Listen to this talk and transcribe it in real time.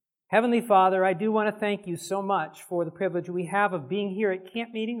Heavenly Father, I do want to thank you so much for the privilege we have of being here at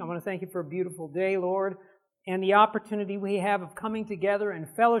camp meeting. I want to thank you for a beautiful day, Lord, and the opportunity we have of coming together and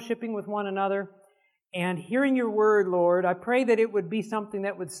fellowshipping with one another and hearing your word, Lord. I pray that it would be something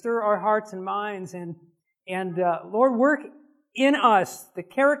that would stir our hearts and minds and Lord, work in us the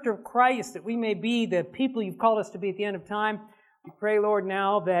character of Christ, that we may be the people you've called us to be at the end of time. We pray, Lord,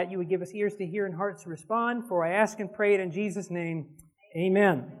 now that you would give us ears to hear and hearts to respond, for I ask and pray it in Jesus' name.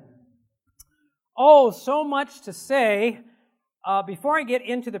 Amen. Oh, so much to say. Before I get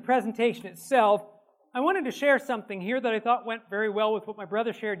into the presentation itself, I wanted to share something here that I thought went very well with what my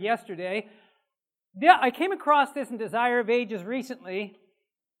brother shared yesterday. I came across this in Desire of Ages recently.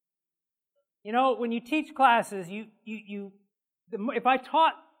 You know, when you teach classes, if I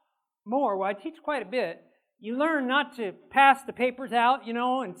taught more, well, I teach quite a bit, you learn not to pass the papers out,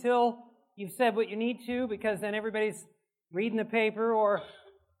 until you've said what you need to, because then everybody's reading the paper,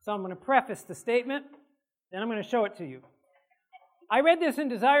 so I'm going to preface the statement, then I'm going to show it to you. I read this in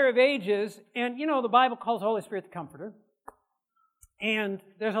Desire of Ages, and the Bible calls the Holy Spirit the Comforter. And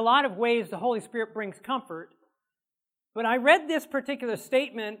there's a lot of ways the Holy Spirit brings comfort. But I read this particular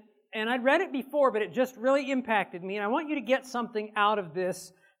statement, and I'd read it before, but it just really impacted me. And I want you to get something out of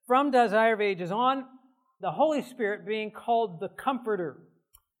this from Desire of Ages on the Holy Spirit being called the Comforter.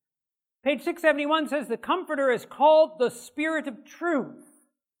 Page 671 says, the Comforter is called the Spirit of Truth.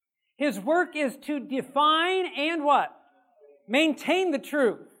 His work is to define and what? Maintain the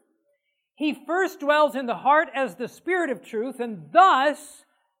truth. He first dwells in the heart as the Spirit of truth, and thus,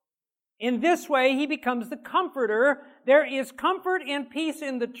 in this way, he becomes the Comforter. There is comfort and peace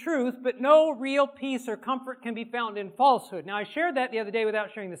in the truth, but no real peace or comfort can be found in falsehood. Now, I shared that the other day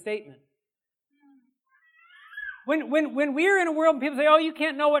without sharing the statement. When we're in a world and people say, oh, you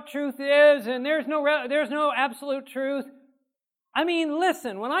can't know what truth is, and there's no absolute truth. I mean,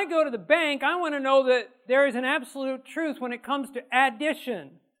 listen, when I go to the bank, I want to know that there is an absolute truth when it comes to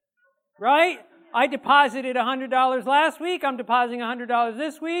addition. Right? I deposited $100 last week. I'm depositing $100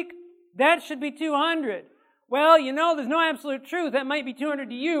 this week. That should be $200. Well, there's no absolute truth. That might be $200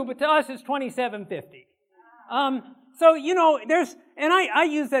 to you, but to us it's $27.50. I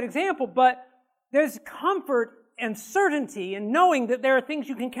use that example, but there's comfort and certainty in knowing that there are things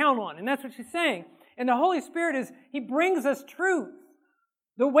you can count on. And that's what she's saying. And the Holy Spirit He brings us truth.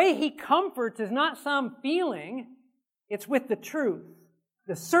 The way He comforts is not some feeling. It's with the truth.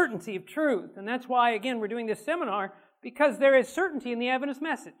 The certainty of truth. And that's why, again, we're doing this seminar, because there is certainty in the Adventist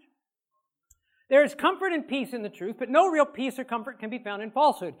message. There is comfort and peace in the truth, but no real peace or comfort can be found in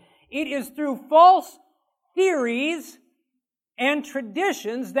falsehood. It is through false theories and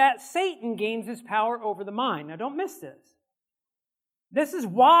traditions that Satan gains his power over the mind. Now, don't miss this. This is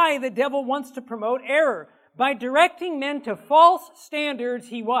why the devil wants to promote error. By directing men to false standards,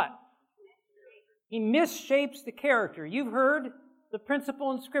 he what? He misshapes the character. You've heard the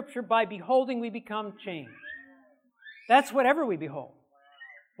principle in Scripture, by beholding we become changed. That's whatever we behold.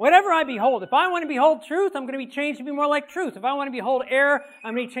 Whatever I behold. If I want to behold truth, I'm going to be changed to be more like truth. If I want to behold error,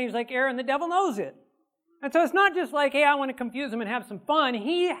 I'm going to be changed like error, and the devil knows it. And so it's not just like, hey, I want to confuse him and have some fun.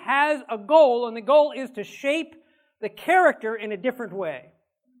 He has a goal, and the goal is to shape the character in a different way.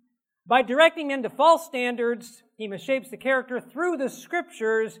 By directing men to false standards, he misshapes the character. Through the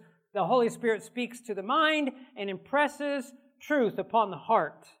Scriptures, the Holy Spirit speaks to the mind and impresses truth upon the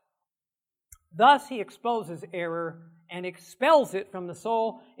heart. Thus, he exposes error and expels it from the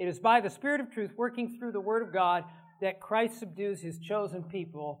soul. It is by the Spirit of truth working through the Word of God that Christ subdues His chosen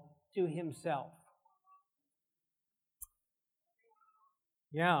people to Himself.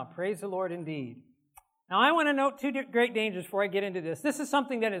 Yeah, praise the Lord indeed. Now, I want to note two great dangers before I get into this. This is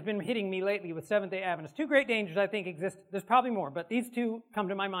something that has been hitting me lately with Seventh-day Adventists. Two great dangers I think exist. There's probably more, but these two come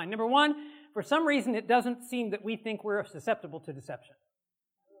to my mind. Number one, for some reason it doesn't seem that we think we're susceptible to deception.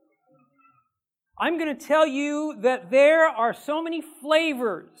 I'm going to tell you that there are so many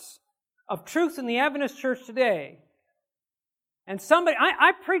flavors of truth in the Adventist church today. And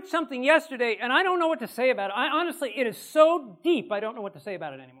I preached something yesterday, and I don't know what to say about it. Honestly, it is so deep, I don't know what to say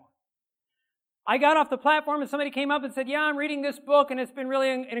about it anymore. I got off the platform and somebody came up and said, yeah, I'm reading this book and it's been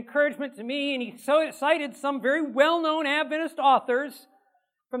really an encouragement to me. And he cited some very well-known Adventist authors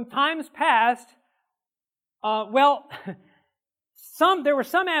from times past. There were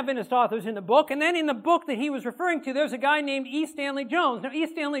some Adventist authors in the book, and then in the book that he was referring to, there's a guy named E. Stanley Jones. Now, E.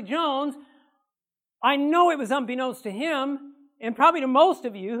 Stanley Jones, I know it was unbeknownst to him, and probably to most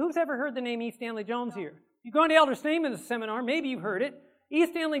of you. Who's ever heard the name E. Stanley Jones here? You've gone to Elder Stament's seminar, maybe you've heard it. E.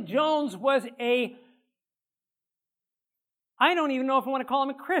 Stanley Jones was I don't even know if I want to call him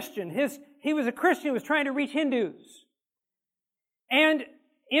a Christian. He was a Christian who was trying to reach Hindus. And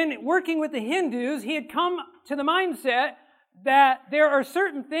in working with the Hindus, he had come to the mindset that there are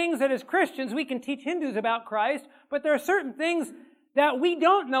certain things that as Christians we can teach Hindus about Christ, but there are certain things that we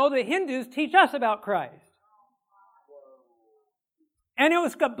don't know the Hindus teach us about Christ. And it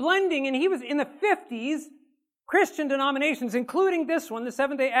was a blending, and he was in the 50s, Christian denominations, including this one, the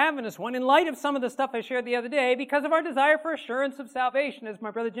Seventh-day Adventist one, in light of some of the stuff I shared the other day, because of our desire for assurance of salvation, as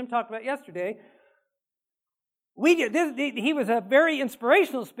my brother Jim talked about yesterday. He was a very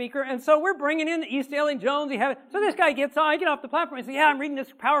inspirational speaker, and so we're bringing in the East Alien Jones. So this guy gets on, I get off the platform and say, yeah, I'm reading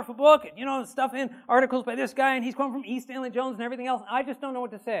this powerful book, and, stuff in articles by this guy, and he's quoting from East Alien Jones and everything else. I just don't know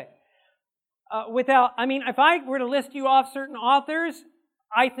what to say. If I were to list you off certain authors,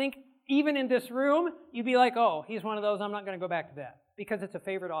 I think even in this room, you'd be like, oh, he's one of those, I'm not going to go back to that, because it's a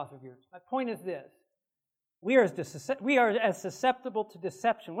favorite author of yours. My point is this. We are as susceptible to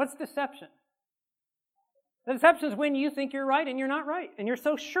deception. What's deception? The deception is when you think you're right and you're not right, and you're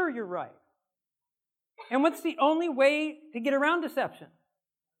so sure you're right. And what's the only way to get around deception?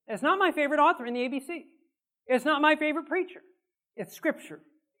 It's not my favorite author in the ABC. It's not my favorite preacher. It's Scripture.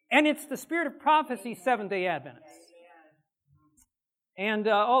 And it's the spirit of prophecy, Seventh-day Adventists. And,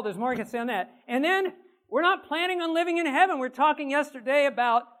 there's more I can say on that. And then, we're not planning on living in heaven. We're talking yesterday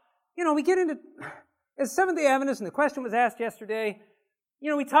about, we get into, as Seventh-day Adventists, and the question was asked yesterday,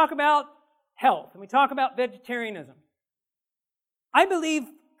 we talk about health, and we talk about vegetarianism. I believe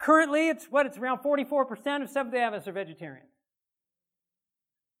currently it's around 44% of Seventh-day Adventists are vegetarians.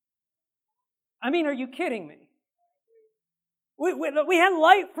 Are you kidding me? We had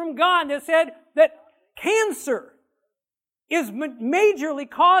light from God that said that cancer is majorly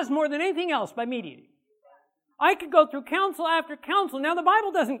caused more than anything else by meat eating. I could go through counsel after counsel. Now, the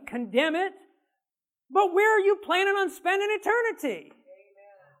Bible doesn't condemn it, but where are you planning on spending eternity?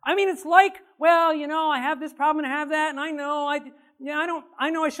 It's like, I have this problem and I have that, and I know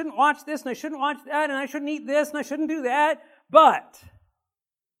I shouldn't watch this and I shouldn't watch that, and I shouldn't eat this and I shouldn't do that, but,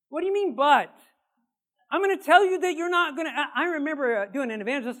 what do you mean, but? I'm going to tell you that you're not going to, I remember doing an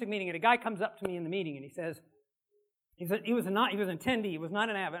evangelistic meeting, and a guy comes up to me in the meeting and he says, he was an attendee, he was not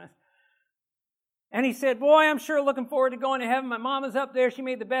an Adventist. And he said, boy, I'm sure looking forward to going to heaven. My mama's up there. She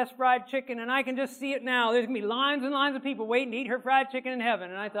made the best fried chicken, and I can just see it now. There's going to be lines and lines of people waiting to eat her fried chicken in heaven.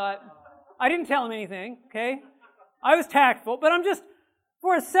 And I thought, I didn't tell him anything, okay? I was tactful, but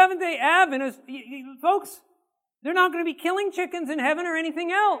for a Seventh-day Adventist, folks, they're not going to be killing chickens in heaven or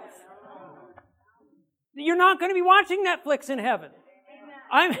anything else. You're not going to be watching Netflix in heaven.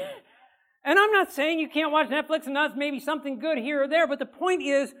 I'm not saying you can't watch Netflix and that's maybe something good here or there, but the point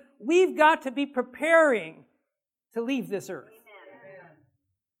is, we've got to be preparing to leave this earth.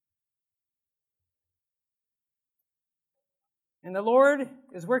 And the Lord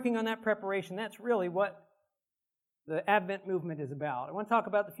is working on that preparation. That's really what the Advent movement is about. I want to talk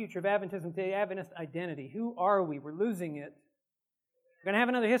about the future of Adventism today, Adventist identity. Who are we? We're losing it. We're going to have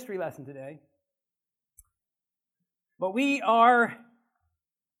another history lesson today. But we are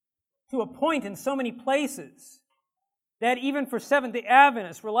to a point in so many places that even for Seventh-day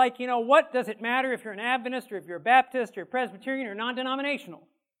Adventists, we're like, what does it matter if you're an Adventist or if you're a Baptist or a Presbyterian or non-denominational?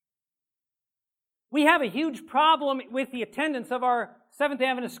 We have a huge problem with the attendance of our Seventh-day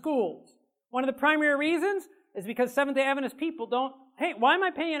Adventist schools. One of the primary reasons is because Seventh-day Adventist people hey, why am I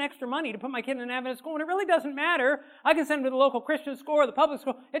paying extra money to put my kid in an Adventist school? And it really doesn't matter. I can send him to the local Christian school or the public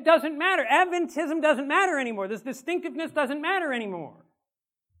school. It doesn't matter. Adventism doesn't matter anymore. This distinctiveness doesn't matter anymore.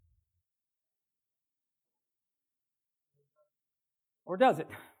 Or does it?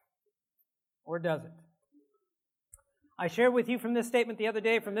 Or does it? I shared with you from this statement the other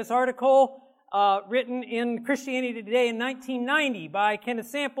day, from this article written in Christianity Today in 1990 by Kenneth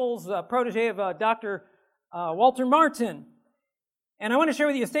Samples, protege of Dr. Walter Martin. And I want to share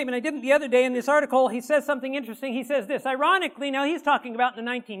with you a statement I did the other day in this article. He says something interesting. He says this, ironically, now he's talking about in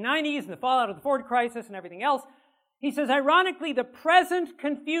the 1990s and the fallout of the Ford crisis and everything else. He says, ironically, the present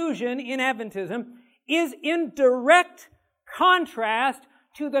confusion in Adventism is in direct contrast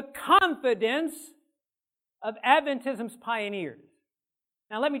to the confidence of Adventism's pioneers.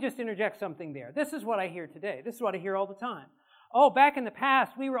 Now, let me just interject something there. This is what I hear today. This is what I hear all the time. Oh, back in the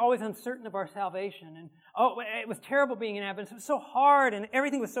past, we were always uncertain of our salvation. And, oh, it was terrible being an Adventist. It was so hard, and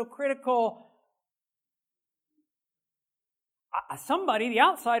everything was so critical. Somebody, the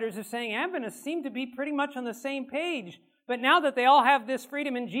outsiders, are saying Adventists seem to be pretty much on the same page. But now that they all have this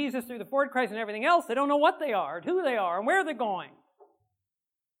freedom in Jesus through the Ford crisis and everything else, they don't know what they are, who they are, and where they're going.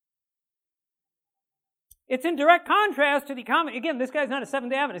 It's in direct contrast to the comment. Again, this guy's not a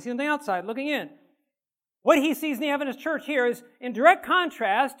Seventh-day Adventist. He's on the outside looking in. What he sees in the Adventist church here is in direct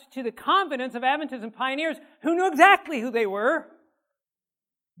contrast to the confidence of Adventism pioneers who knew exactly who they were.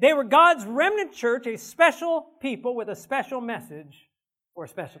 They were God's remnant church, a special people with a special message for a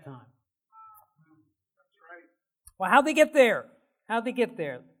special time. Well, how'd they get there? How'd they get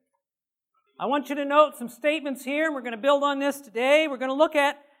there? I want you to note some statements here, and we're going to build on this today. We're going to look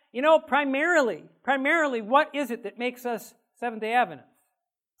at, primarily, what is it that makes us Seventh-day Adventists?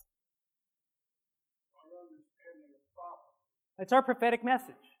 It's our prophetic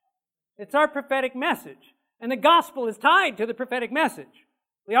message. It's our prophetic message. And the gospel is tied to the prophetic message.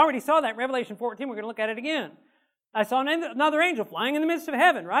 We already saw that in Revelation 14. We're going to look at it again. I saw another angel flying in the midst of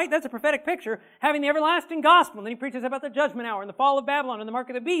heaven, right? That's a prophetic picture, having the everlasting gospel. And then he preaches about the judgment hour and the fall of Babylon and the mark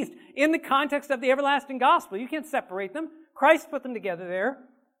of the beast in the context of the everlasting gospel. You can't separate them. Christ put them together there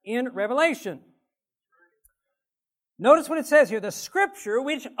in Revelation. Notice what it says here. The Scripture,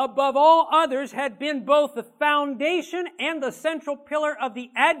 which above all others had been both the foundation and the central pillar of the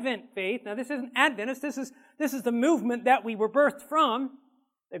Advent faith. Now, this isn't Adventist. This is the movement that we were birthed from,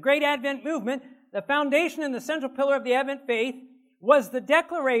 the great Advent movement. The foundation and the central pillar of the Advent faith was the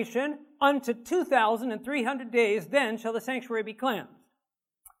declaration, unto 2,300 days, then shall the sanctuary be cleansed.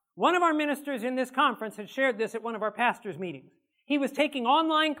 One of our ministers in this conference had shared this at one of our pastors' meetings. He was taking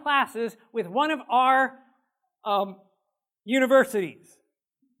online classes with one of our universities,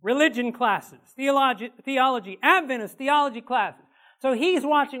 religion classes, theology, Adventist theology classes. So he's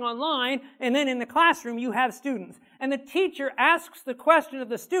watching online, and then in the classroom you have students. And the teacher asks the question of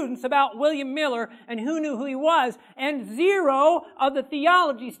the students about William Miller and who knew who he was, and 0 of the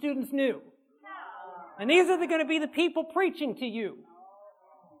theology students knew. And these are going to be the people preaching to you.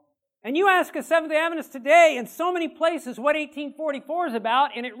 And you ask a Seventh-day Adventist today in so many places what 1844 is about,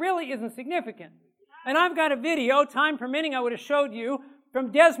 and it really isn't significant. And I've got a video, time permitting, I would have showed you,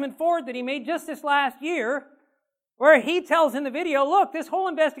 from Desmond Ford that he made just this last year, where he tells in the video, look, this whole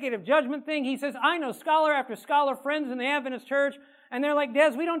investigative judgment thing, he says, I know scholar after scholar, friends in the Adventist church, and they're like,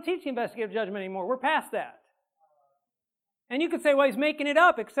 Des, we don't teach investigative judgment anymore. We're past that. And you could say, well, he's making it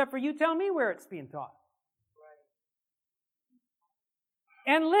up, except for you tell me where it's being taught.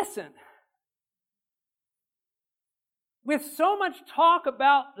 And listen, with so much talk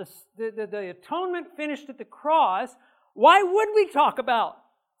about the atonement finished at the cross, why would we talk about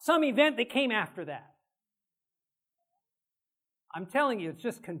some event that came after that? I'm telling you, it's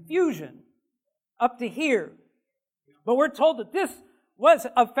just confusion up to here. But we're told that this was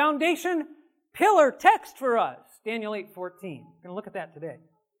a foundation pillar text for us. Daniel 8:14. We're going to look at that today.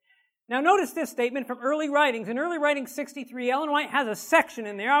 Now notice this statement from Early Writings. In Early Writings 63, Ellen White has a section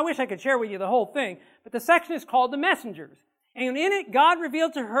in there. I wish I could share with you the whole thing. But the section is called The Messengers. And in it, God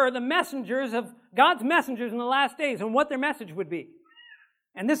revealed to her the messengers of God's messengers in the last days and what their message would be.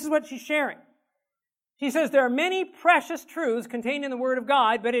 And this is what she's sharing. She says, there are many precious truths contained in the Word of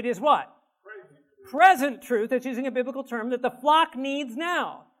God, but it is what? Present truth, that's using a biblical term, that the flock needs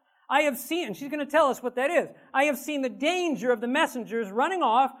now. I have seen, and she's going to tell us what that is. I have seen the danger of the messengers running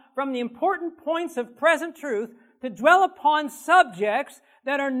off from the important points of present truth to dwell upon subjects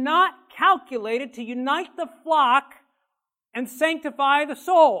that are not calculated to unite the flock and sanctify the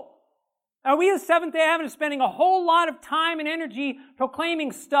soul. Are we as Seventh-day Adventists spending a whole lot of time and energy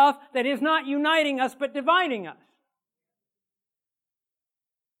proclaiming stuff that is not uniting us but dividing us?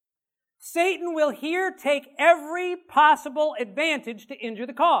 Satan will here take every possible advantage to injure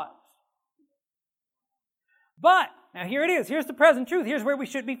the cause. But, now here it is, here's the present truth, here's where we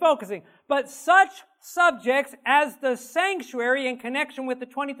should be focusing. But such subjects as the sanctuary in connection with the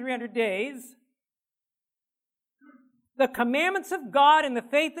 2300 days, the commandments of God and the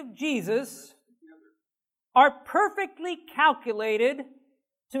faith of Jesus are perfectly calculated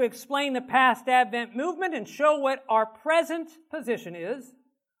to explain the past Advent movement and show what our present position is,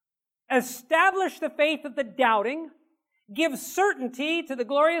 establish the faith of the doubting, give certainty to the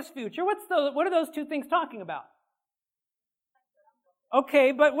glorious future. What are those two things talking about?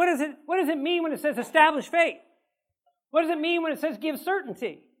 Okay, but what does it mean when it says establish faith? What does it mean when it says give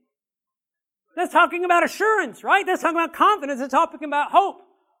certainty? That's talking about assurance, right? That's talking about confidence. It's talking about hope.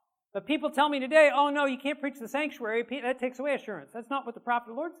 But people tell me today, oh no, you can't preach the sanctuary. That takes away assurance. That's not what the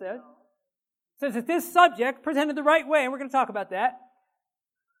prophet of the Lord says. It says that this subject, presented the right way, and we're going to talk about that,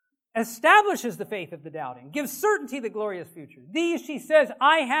 establishes the faith of the doubting, gives certainty of the glorious future. These, she says,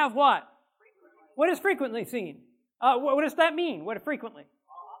 I have what? What is frequently seen? What does that mean? What frequently?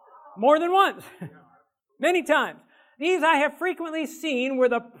 More than once. Many times. These I have frequently seen were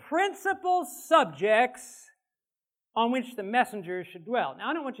the principal subjects on which the messengers should dwell.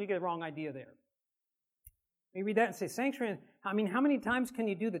 Now, I don't want you to get a wrong idea there. You read that and say, sanctuary, how many times can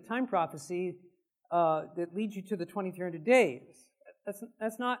you do the time prophecy that leads you to the 2300 days?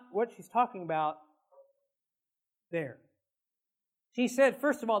 That's not what she's talking about there. She said,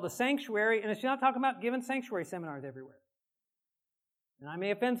 first of all, the sanctuary, and she's not talking about giving sanctuary seminars everywhere. And I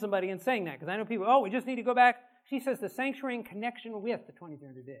may offend somebody in saying that, because I know people, we just need to go back. She says the sanctuary in connection with the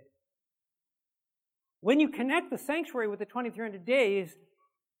 2300 days. When you connect the sanctuary with the 2300 days,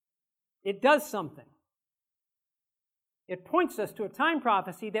 it does something. It points us to a time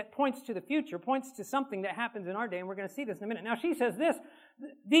prophecy that points to the future, points to something that happens in our day, and we're going to see this in a minute. Now, she says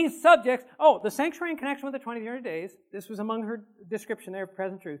these subjects, the sanctuary in connection with the 2300 days, this was among her description there of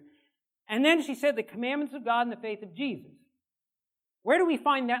present truth. And then she said the commandments of God and the faith of Jesus. Where do we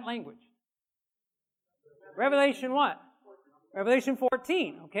find that language? Revelation what? Revelation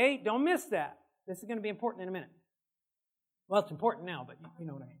 14, okay? Don't miss that. This is going to be important in a minute. Well, it's important now, but you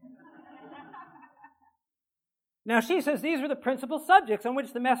know what I mean. Now, she says these are the principal subjects on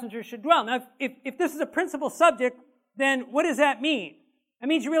which the messenger should dwell. Now, if this is a principal subject, then what does that mean? That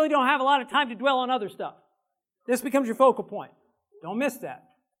means you really don't have a lot of time to dwell on other stuff. This becomes your focal point. Don't miss that.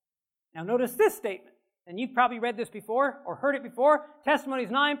 Now, notice this statement. And you've probably read this before or heard it before.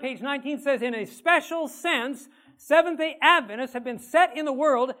 Testimonies 9, page 19 says, in a special sense, Seventh-day Adventists have been set in the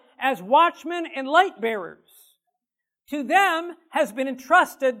world as watchmen and light bearers. To them has been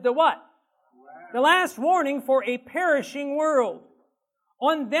entrusted the what? The last warning for a perishing world.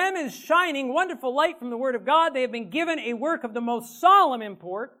 On them is shining wonderful light from the Word of God. They have been given a work of the most solemn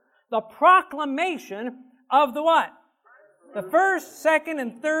import, the proclamation of the what? The first, second,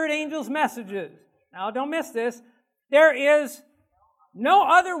 and third angels' messages. Now, don't miss this. There is no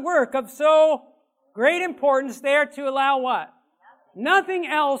other work of so great importance there to allow what? Nothing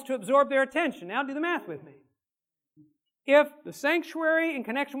else to absorb their attention. Now, do the math with me. If the sanctuary in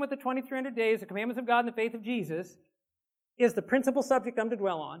connection with the 2300 days, the commandments of God and the faith of Jesus, is the principal subject I'm to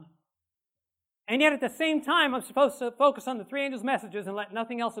dwell on, and yet at the same time I'm supposed to focus on the three angels' messages and let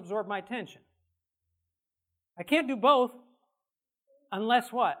nothing else absorb my attention. I can't do both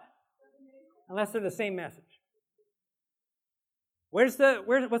unless what? Unless they're the same message. What's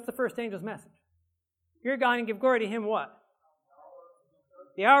the first angel's message? Fear God and give glory to Him what?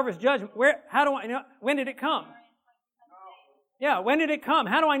 The hour of His judgment. How do I know? When did it come? Yeah, when did it come?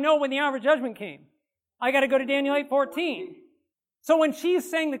 How do I know when the hour of judgment came? I got to go to Daniel 8:14. So when she's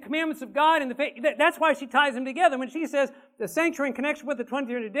saying the commandments of God and the faith, that's why she ties them together. When she says the sanctuary in connection with the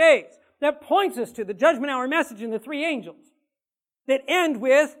 2300 days, that points us to the judgment hour message in the three angels that end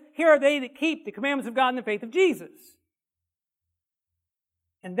with, here are they that keep the commandments of God and the faith of Jesus.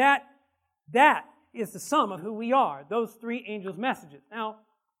 And that is the sum of who we are, those three angels' messages. Now,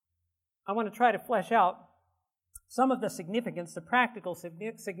 I want to try to flesh out some of the significance, the practical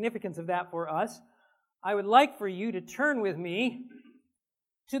significance of that for us. I would like for you to turn with me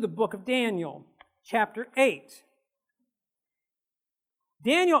to the book of Daniel, chapter 8.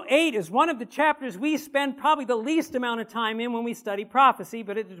 Daniel 8 is one of the chapters we spend probably the least amount of time in when we study prophecy,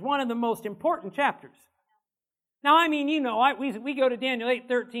 but it is one of the most important chapters. Now, I mean, we go to Daniel 8,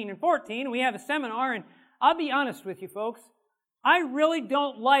 13, and 14, and we have a seminar, and I'll be honest with you folks, I really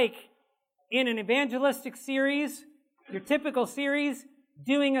don't like, in an evangelistic series, your typical series,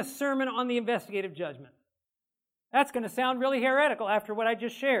 doing a sermon on the investigative judgment. That's going to sound really heretical after what I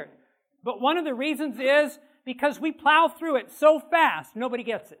just shared. But one of the reasons is because we plow through it so fast, nobody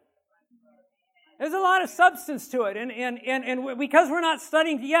gets it. There's a lot of substance to it, and because we're not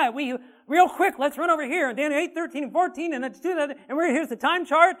studying, real quick, let's run over here, Daniel 8, 13, and 14, and let's do that, and here's the time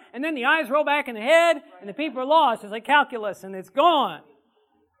chart, and then the eyes roll back in the head, and the people are lost. It's like calculus, and it's gone.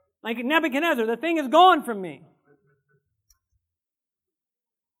 Like Nebuchadnezzar, the thing is gone from me.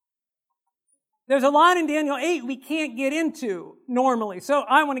 There's a lot in Daniel 8 we can't get into normally, so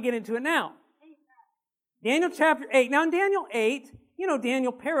I want to get into it now. Daniel chapter 8. Now in Daniel 8,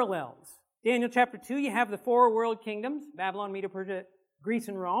 Daniel parallels. Daniel chapter 2, you have the four world kingdoms, Babylon, Medo, Persia, Greece,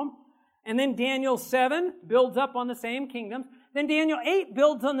 and Rome. And then Daniel 7 builds up on the same kingdoms. Then Daniel 8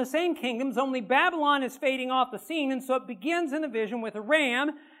 builds on the same kingdoms, only Babylon is fading off the scene, and so it begins in the vision with a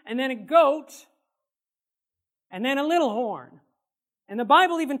ram, and then a goat, and then a little horn. And the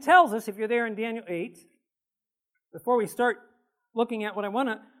Bible even tells us, if you're there in Daniel 8, before we start looking at what I want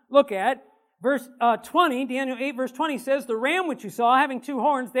to look at, verse 20, Daniel 8, verse 20 says, the ram which you saw having two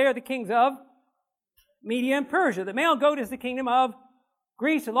horns, they are the kings of Media and Persia. The male goat is the kingdom of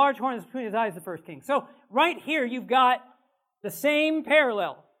Greece. A large horn is between his eyes, the first king. So right here you've got the same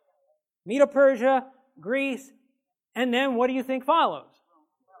parallel. Medo-Persia, Greece, and then what do you think follows?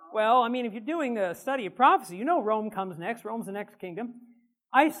 Well, I mean, if you're doing the study of prophecy, Rome comes next. Rome's the next kingdom.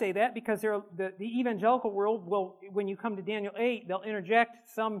 I say that because the evangelical world will, when you come to Daniel 8, they'll interject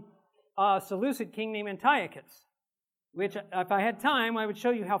some Seleucid king named Antiochus, which, if I had time, I would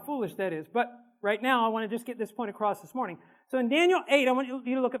show you how foolish that is. But right now, I want to just get this point across this morning. So in Daniel 8, I want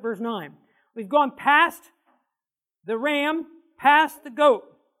you to look at verse 9. We've gone past the ram, past the goat.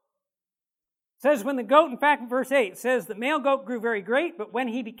 It says when the goat, in fact in verse 8, it says the male goat grew very great, but when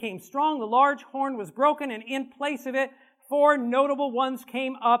he became strong, the large horn was broken, and in place of it, 4 notable ones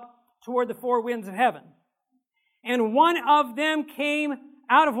came up toward the 4 winds of heaven. And out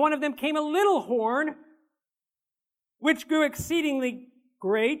of one of them came a little horn, which grew exceedingly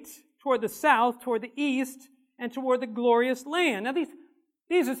great toward the south, toward the east, and toward the glorious land. Now these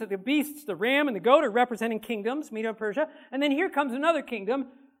are the beasts, the ram and the goat, are representing kingdoms, Medo and Persia. And then here comes another kingdom,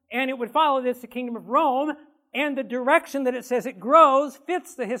 and it would follow this, the kingdom of Rome, and the direction that it says it grows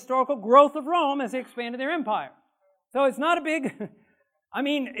fits the historical growth of Rome as they expanded their empire. So it's not a big,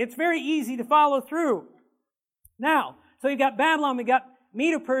 it's very easy to follow through. Now, so you've got Babylon, we got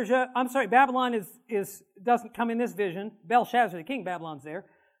Medo Persia, Babylon doesn't come in this vision. Belshazzar the king, Babylon's there.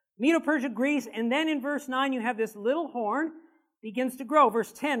 Medo Persia, Greece, and then in verse 9 you have this little horn begins to grow.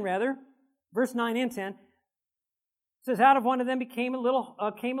 Verse 10 rather, verse 9 and 10. It says, out of one of them came a little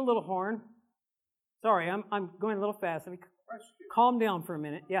horn. Sorry, I'm going a little fast. Let me calm down for a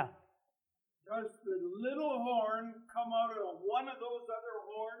minute. Yeah. Does the little horn come out of one of those other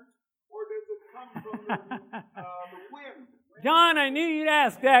horns, or does it come from the wind? John, I knew you'd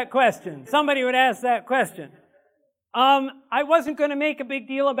ask that question. Somebody would ask that question. I wasn't going to make a big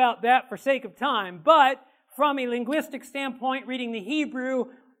deal about that for sake of time, but from a linguistic standpoint, reading the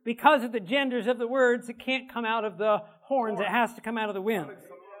Hebrew, because of the genders of the words, it can't come out of the horns. It has to come out of the wind.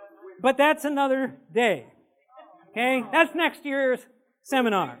 But that's another day. Okay? That's next year's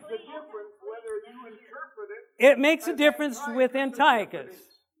seminar. It makes a difference with Antiochus.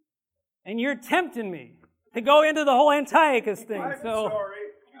 And you're tempting me to go into the whole Antiochus thing. So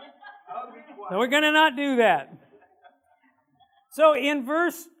we're going to not do that. So in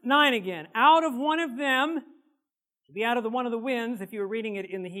verse 9 again, out of one of them, to be out of one of the winds, if you were reading it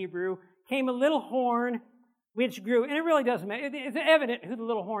in the Hebrew, came a little horn which grew. And it really doesn't matter. It's evident who the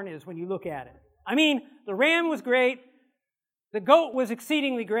little horn is when you look at it. The ram was great. The goat was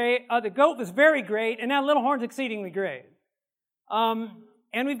exceedingly great. The goat was very great. And now the little horn's exceedingly great.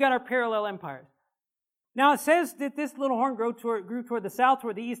 And we've got our parallel empires. Now it says that this little horn grew toward the south,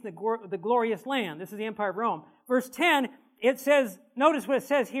 toward the east, and the glorious land. This is the empire of Rome. Verse 10, it says, notice what it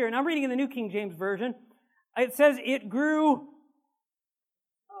says here, and I'm reading in the New King James Version. It says it grew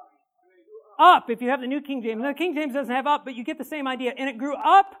up, if you have the New King James. The King James doesn't have up, but you get the same idea. And it grew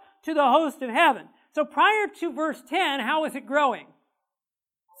up to the host of heaven. So prior to verse 10, how is it growing?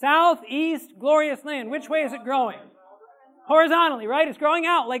 South, east, glorious land. Which way is it growing? Horizontally, right? It's growing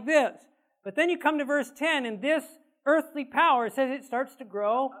out like this. But then you come to verse 10, and this earthly power says it starts to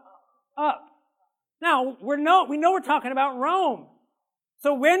grow up. Now, we know we're talking about Rome.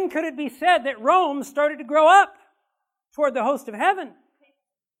 So when could it be said that Rome started to grow up toward the host of heaven?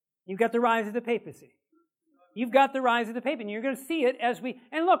 You've got the rise of the papacy. You've got the rise of the papacy. And you're going to see it as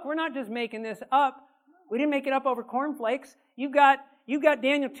and look, we're not just making this up. We didn't make it up over cornflakes. You've got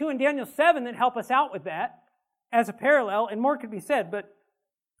Daniel 2 and Daniel 7 that help us out with that as a parallel, and more could be said. But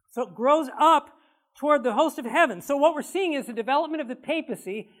so it grows up toward the host of heaven. So what we're seeing is the development of the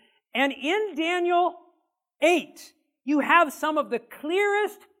papacy. And in Daniel 8, you have some of the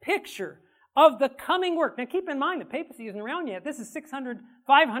clearest picture of the coming work. Now keep in mind, the papacy isn't around yet. This is 600,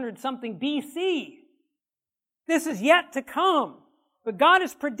 500 something BC. This is yet to come. But God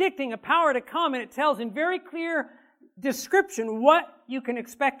is predicting a power to come, and it tells in very clear description what you can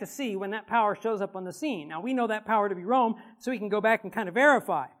expect to see when that power shows up on the scene. Now we know that power to be Rome, so we can go back and kind of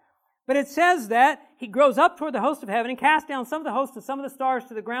verify. But it says that he grows up toward the host of heaven and casts down some of the hosts of some of the stars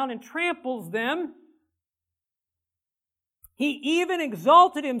to the ground and tramples them. He even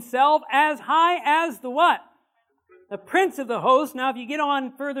exalted himself as high as the what? The prince of the host. Now if you get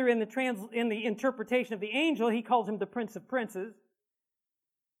on further in the interpretation of the angel, he calls him the prince of princes,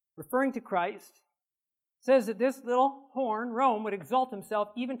 referring to Christ. Says that this little horn, Rome, would exalt himself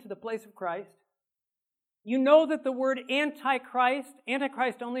even to the place of Christ. You know that the word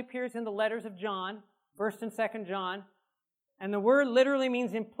Antichrist only appears in the letters of John, 1st and 2nd John. And the word literally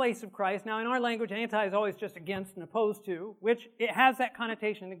means in place of Christ. Now in our language, anti is always just against and opposed to, which it has that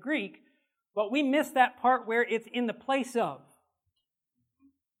connotation in the Greek. But we miss that part where it's in the place of.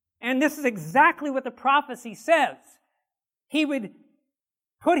 And this is exactly what the prophecy says. He would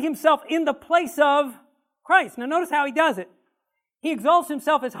put himself in the place of Christ. Now notice how he does it. He exalts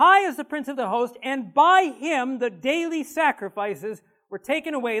himself as high as the prince of the host, and by him the daily sacrifices were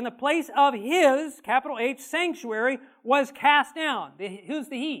taken away, and the place of his, capital H, sanctuary was cast down. Who's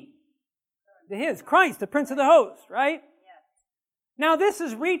the he? The his. Christ, the prince of the host, right? Yes. Now this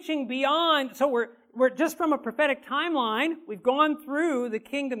is reaching beyond, so we're just from a prophetic timeline. We've gone through the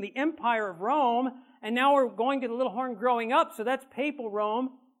kingdom, the empire of Rome, and now we're going to the little horn growing up, so that's papal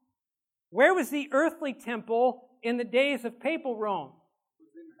Rome. Where was the earthly temple in the days of papal Rome? It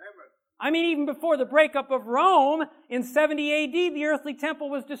was in heaven. I mean, even before the breakup of Rome in 70 AD, the earthly temple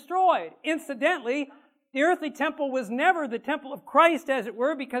was destroyed. Incidentally, the earthly temple was never the temple of Christ, as it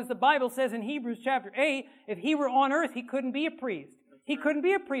were, because the Bible says in Hebrews chapter 8, if he were on earth, he couldn't be a priest. He couldn't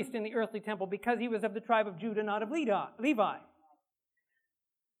be a priest in the earthly temple because he was of the tribe of Judah, not of Levi.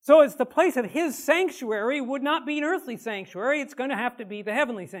 So it's the place of his sanctuary would not be an earthly sanctuary. It's going to have to be the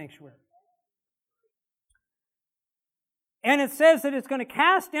heavenly sanctuary. And it says that it's going to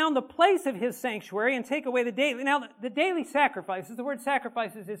cast down the place of his sanctuary and take away the daily. Now, the daily sacrifices, the word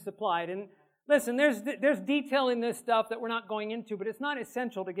sacrifices is supplied. And listen, there's detail in this stuff that we're not going into, but it's not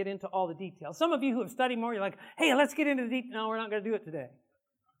essential to get into all the details. Some of you who have studied more, you're like, hey, let's get into the detail. No, we're not going to do it today.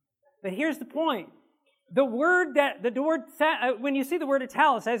 But here's the point. When you see the word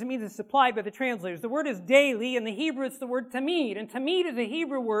italicized, it means it's supplied by the translators. The word is daily. In the Hebrew, it's the word tamid. And tamid is a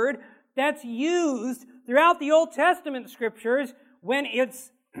Hebrew word that's used throughout the Old Testament scriptures when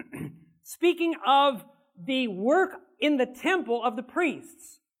it's speaking of the work in the temple of the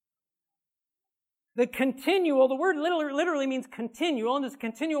priests. The word literally means continual, and it's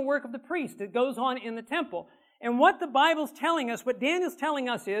continual work of the priest that goes on in the temple. And what the Bible's telling us, what Daniel's telling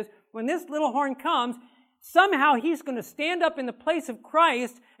us is, when this little horn comes, somehow he's going to stand up in the place of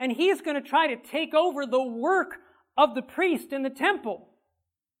Christ, and he's going to try to take over the work of the priest in the temple.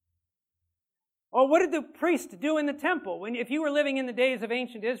 Well, what did the priest do in the temple? If you were living in the days of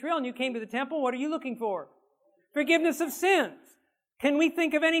ancient Israel and you came to the temple, what are you looking for? Forgiveness of sins. Can we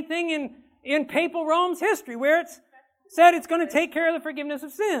think of anything in papal Rome's history where it's said it's going to take care of the forgiveness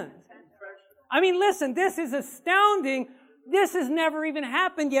of sins? I mean, listen, this is astounding. This has never even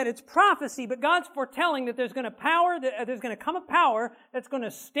happened yet. It's prophecy, but God's foretelling that there's going to come a power that's going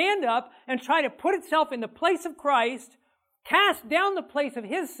to stand up and try to put itself in the place of Christ, cast down the place of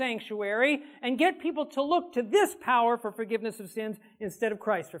his sanctuary, and get people to look to this power for forgiveness of sins instead of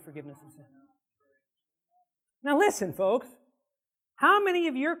Christ for forgiveness of sins. Now listen, folks. How many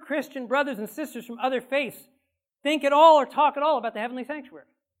of your Christian brothers and sisters from other faiths think at all or talk at all about the heavenly sanctuary?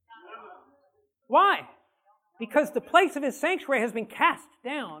 Why? Because the place of his sanctuary has been cast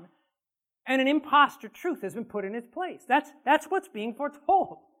down and an impostor truth has been put in its place. That's what's being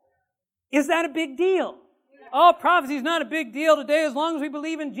foretold. Is that a big deal? Oh, prophecy is not a big deal today as long as we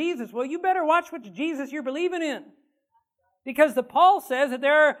believe in Jesus. Well, you better watch which Jesus you're believing in. Because Paul says that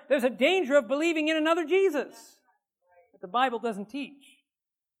there's a danger of believing in another Jesus that the Bible doesn't teach.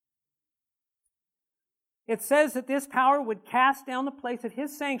 It says that this power would cast down the place of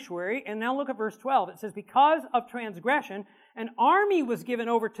his sanctuary. And now look at verse 12. It says, because of transgression, an army was given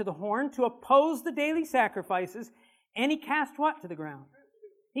over to the horn to oppose the daily sacrifices. And he cast what to the ground?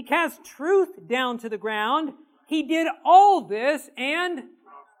 He cast truth down to the ground. He did all this and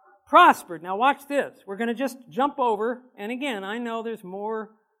prospered. Now watch this. We're going to just jump over. And again, I know there's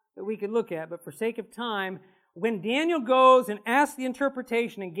more that we could look at, but for sake of time, when Daniel goes and asks the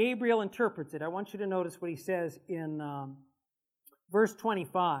interpretation and Gabriel interprets it, I want you to notice what he says in verse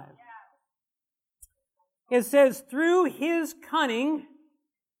 25. It says, through his cunning,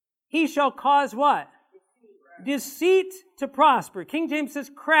 he shall cause what? Deceit to prosper. King James says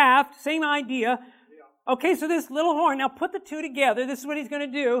craft, same idea. Okay, so this little horn, now put the two together. This is what he's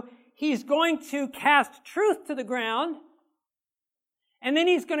going to do. He's going to cast truth to the ground, and then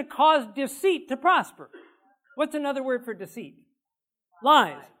he's going to cause deceit to prosper. What's another word for deceit?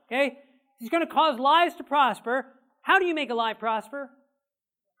 Lies. Okay? He's going to cause lies to prosper. How do you make a lie prosper?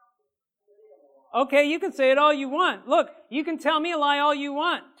 Okay, you can say it all you want. Look, you can tell me a lie all you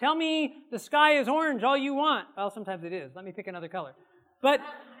want. Tell me the sky is orange all you want. Well, sometimes it is. Let me pick another color. But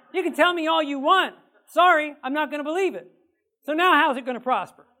you can tell me all you want. Sorry, I'm not going to believe it. So now how's it going to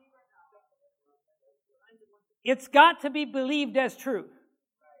prosper? It's got to be believed as truth.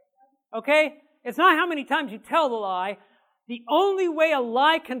 Okay? It's not how many times you tell the lie. The only way a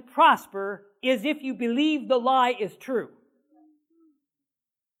lie can prosper is if you believe the lie is true.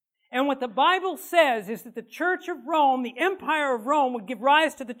 And what the Bible says is that the Church of Rome, the Empire of Rome, would give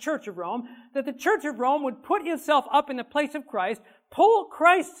rise to the Church of Rome, that the Church of Rome would put itself up in the place of Christ, pull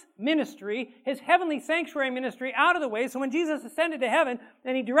Christ's ministry, his heavenly sanctuary ministry, out of the way, so when Jesus ascended to heaven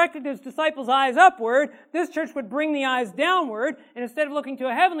and he directed his disciples' eyes upward, this church would bring the eyes downward, and instead of looking to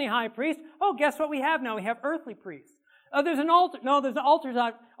a heavenly high priest, oh, guess what we have now? We have earthly priests. There's an altar. No, there's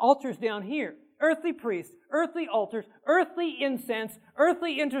altars down here. Earthly priests, earthly altars, earthly incense,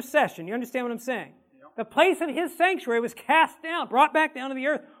 earthly intercession. You understand what I'm saying? Yep. the place of His sanctuary was cast down, brought back down to the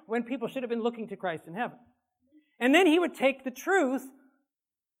earth when people should have been looking to Christ in heaven. And then He would take the truth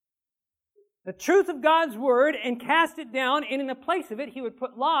of God's Word, and cast it down, and in the place of it, He would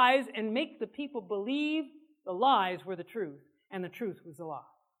put lies and make the people believe the lies were the truth, and the truth was the lie.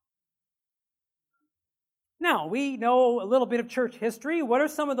 Now, we know a little bit of church history. What are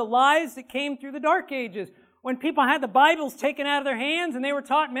some of the lies that came through the Dark Ages? When people had the Bibles taken out of their hands and they were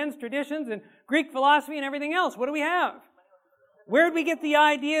taught men's traditions and Greek philosophy and everything else, what do we have? Where did we get the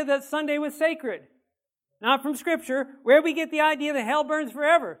idea that Sunday was sacred? Not from Scripture. Where did we get the idea that hell burns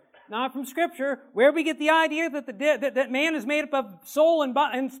forever? Not from Scripture. Where did we get the idea that that man is made up of soul and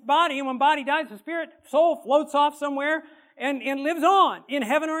body, and when body dies, the spirit, soul floats off somewhere and lives on in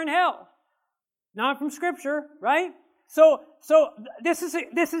heaven or in hell? Not from Scripture, right? So this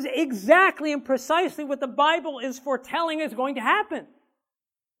is exactly and precisely what the Bible is foretelling is going to happen.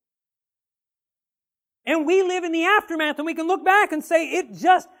 And we live in the aftermath, and we can look back and say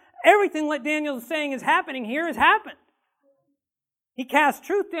everything that Daniel is saying is happening here has happened. He cast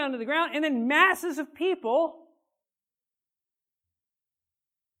truth down to the ground, and then masses of people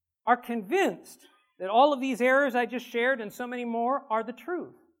are convinced that all of these errors I just shared and so many more are the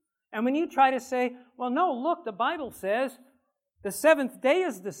truth. And when you try to say, well, no, look, the Bible says the seventh day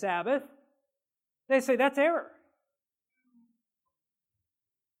is the Sabbath, they say that's error.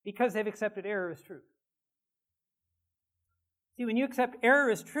 Because they've accepted error as truth. See, when you accept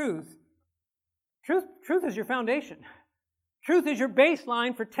error as truth is your foundation. Truth is your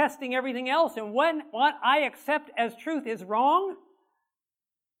baseline for testing everything else. And when what I accept as truth is wrong,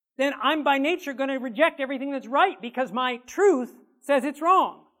 then I'm by nature going to reject everything that's right because my truth says it's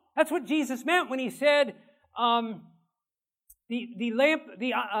wrong. That's what Jesus meant when He said, the lamp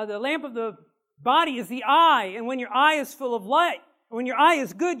of the body is the eye, and when your eye is full of light, when your eye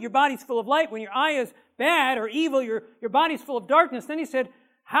is good, your body's full of light. When your eye is bad or evil, your body's full of darkness. Then He said,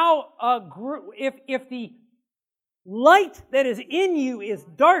 if the light that is in you is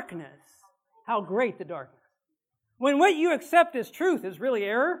darkness, how great the darkness. When what you accept as truth is really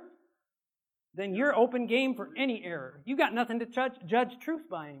error, then you're open game for any error. You've got nothing to judge truth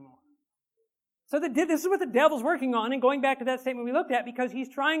by anymore. So this is what the devil's working on, and going back to that statement we looked at, because he's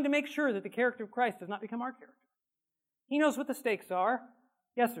trying to make sure that the character of Christ does not become our character. He knows what the stakes are.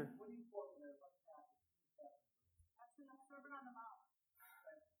 Yes, sir?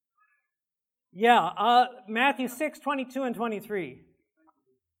 Yeah, Matthew 6, 22 and 23.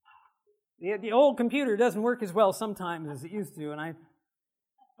 The old computer doesn't work as well sometimes as it used to.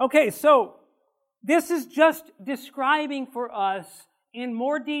 Okay, so this is just describing for us in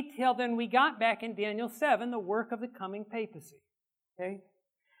more detail than we got back in Daniel 7, the work of the coming papacy. Okay?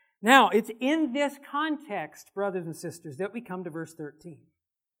 Now, it's in this context, brothers and sisters, that we come to verse 13.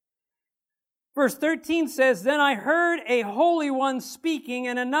 Verse 13 says, Then I heard a holy one speaking,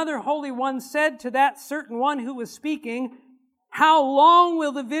 and another holy one said to that certain one who was speaking, How long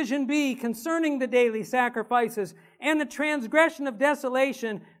will the vision be concerning the daily sacrifices and the transgression of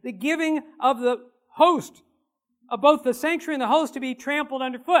desolation, the giving of the host, of both the sanctuary and the host to be trampled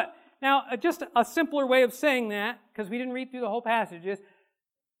underfoot? Now, just a simpler way of saying that, because we didn't read through the whole passage, is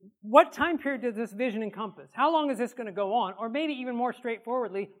what time period does this vision encompass? How long is this going to go on? Or maybe even more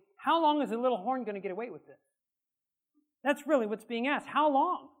straightforwardly, how long is the little horn going to get away with this? That's really what's being asked. How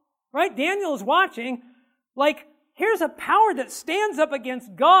long? Right? Daniel is watching, like, here's a power that stands up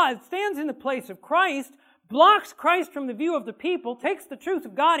against God, stands in the place of Christ, blocks Christ from the view of the people, takes the truth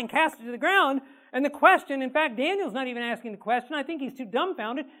of God and casts it to the ground. And the question, in fact, Daniel's not even asking the question. I think he's too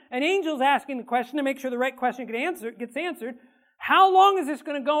dumbfounded. An angel's asking the question to make sure the right question gets answered. How long is this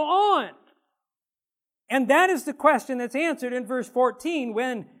going to go on? And that is the question that's answered in verse 14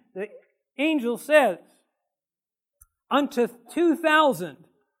 when the angel says, Unto 2,000.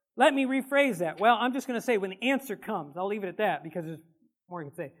 Let me rephrase that. Well, I'm just going to say when the answer comes. I'll leave it at that because there's more I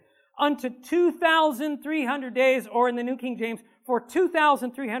can say. Unto 2,300 days, or in the New King James, for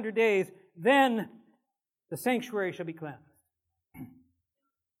 2,300 days, then the sanctuary shall be cleansed.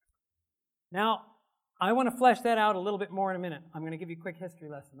 Now, I want to flesh that out a little bit more in a minute. I'm going to give you a quick history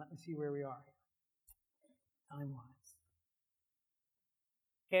lesson. Let me see where we are. Time-wise.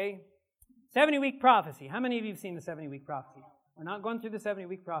 Okay? 70-week prophecy. How many of you have seen the 70-week prophecy? We're not going through the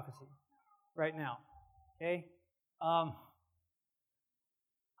 70-week prophecy right now. Okay? I'll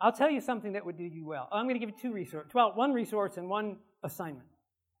tell you something that would do you well. I'm going to give you two resources. Well, one resource and one assignment.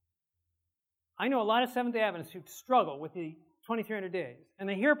 I know a lot of Seventh-day Adventists who struggle with the 2,300 days. And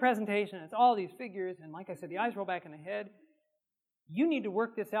they hear a presentation, and it's all these figures, and like I said, the eyes roll back in the head. You need to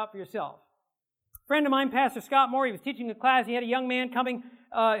work this out for yourself. A friend of mine, Pastor Scott Moore, he was teaching a class. He had a young man coming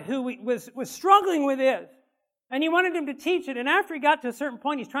who was struggling with this. And he wanted him to teach it. And after he got to a certain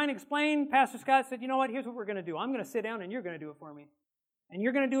point, he's trying to explain. Pastor Scott said, you know what, here's what we're going to do. I'm going to sit down and you're going to do it for me. And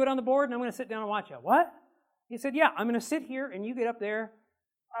you're going to do it on the board and I'm going to sit down and watch you. What? He said, yeah, I'm going to sit here and you get up there.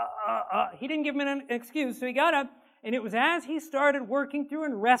 He didn't give him an excuse. So he got up, and it was as he started working through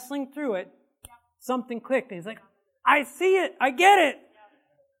and wrestling through it, something clicked. And he's like, I see it. I get it.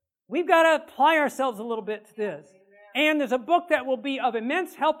 We've got to apply ourselves a little bit to this. And there's a book that will be of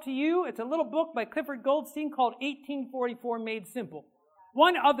immense help to you. It's a little book by Clifford Goldstein called 1844 Made Simple.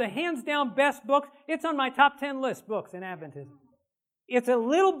 One of the hands-down best books. It's on my top 10 list books in Adventism. It's a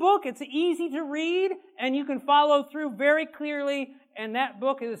little book. It's easy to read, and you can follow through very clearly. And that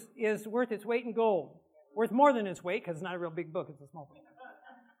book is worth its weight in gold. Worth more than its weight, because it's not a real big book. It's a small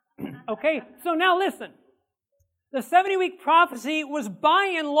book. Okay, so now listen. The 70-week prophecy was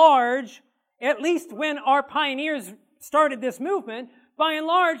by and large, at least when our pioneers started this movement, by and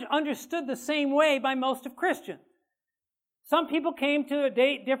large understood the same way by most of Christians. Some people came to a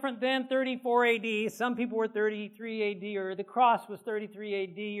date different than 34 AD. Some people were 33 AD, or the cross was 33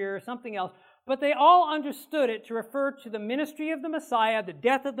 AD, or something else. But they all understood it to refer to the ministry of the Messiah, the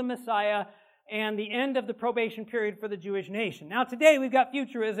death of the Messiah, and the end of the probation period for the Jewish nation. Now today we've got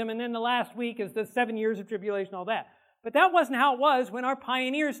futurism, and then the last week is the 7 years of tribulation, all that. But that wasn't how it was when our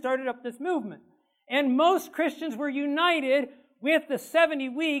pioneers started up this movement. And most Christians were united with the 70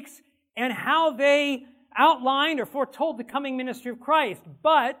 weeks and how they outlined or foretold the coming ministry of Christ.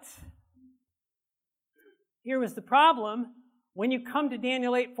 But here was the problem. When you come to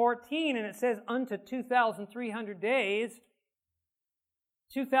Daniel 8:14 and it says unto 2,300 days,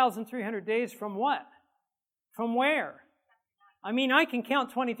 2,300 days from what? From where? I mean, I can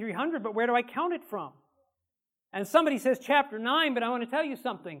count 2,300, but where do I count it from? And somebody says chapter 9, but I want to tell you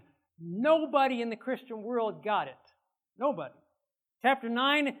something. Nobody in the Christian world got it. Nobody. Chapter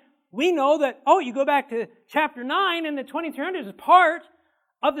 9, we know that, you go back to chapter 9 and the 2,300 is part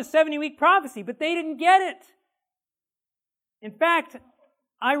of the 70-week prophecy, but they didn't get it. In fact,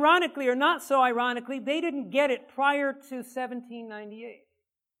 ironically or not so ironically, they didn't get it prior to 1798.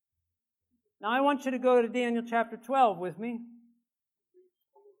 Now I want you to go to Daniel chapter 12 with me.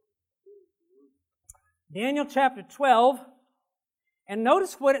 Daniel chapter 12, and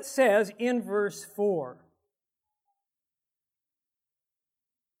notice what it says in verse 4.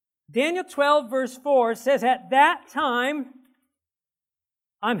 Daniel 12 verse 4 says, at that time,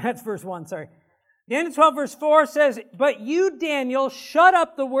 that's verse 1, sorry. Daniel 12 verse 4 says, but you, Daniel, shut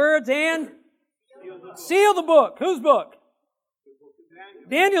up the words and seal the book. Whose book?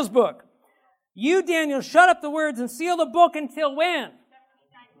 Daniel's book. You, Daniel, shut up the words and seal the book until when?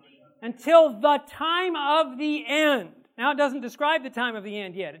 Until the time of the end. Now, it doesn't describe the time of the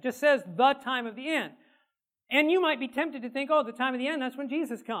end yet. It just says the time of the end. And you might be tempted to think, the time of the end, that's when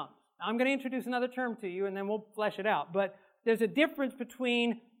Jesus comes. I'm going to introduce another term to you, and then we'll flesh it out. But there's a difference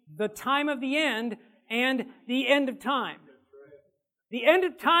between the time of the end and the end of time. The end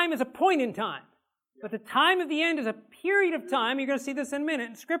of time is a point in time. But the time of the end is a period of time. You're going to see this in a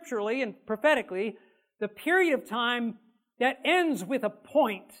minute, scripturally and prophetically. The period of time that ends with a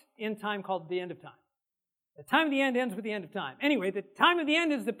point in time called the end of time. The time of the end ends with the end of time. Anyway, the time of the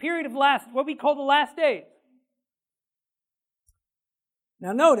end is the period of what we call the last days.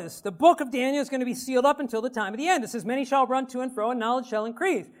 Now notice, the book of Daniel is going to be sealed up until the time of the end. It says, many shall run to and fro, and knowledge shall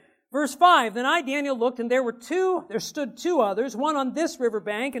increase. Verse 5, then I, Daniel, looked, and there stood two others, one on this river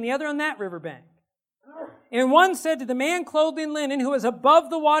bank, and the other on that river bank. And one said to the man clothed in linen, who was above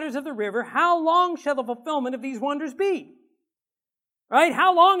the waters of the river, how long shall the fulfillment of these wonders be? Right?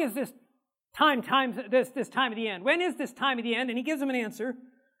 How long is this this time of the end? When is this time of the end? And he gives them an answer.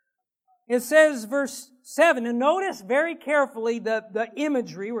 It says, verse 7, and notice very carefully the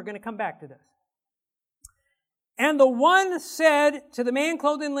imagery. We're going to come back to this. And the one said to the man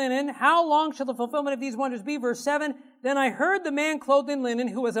clothed in linen, how long shall the fulfillment of these wonders be? Verse 7, then I heard the man clothed in linen,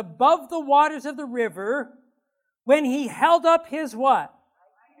 who was above the waters of the river, when he held up his what?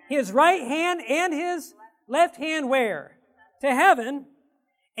 His right hand and his left hand where? To heaven.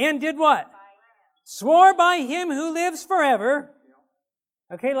 And did what? Swore by him who lives forever.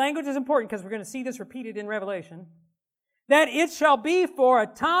 Okay, language is important because we're going to see this repeated in Revelation. That it shall be for a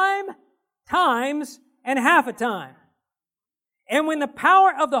time, times, and half a time. And when the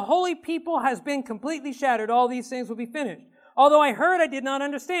power of the holy people has been completely shattered, all these things will be finished. Although I heard, I did not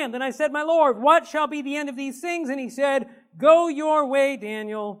understand. Then I said, my Lord, what shall be the end of these things? And he said, go your way,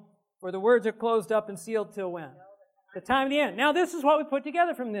 Daniel, for the words are closed up and sealed till when? The time of the end. Now this is what we put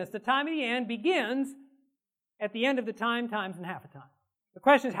together from this. The time of the end begins at the end of the time, times, and half a time. The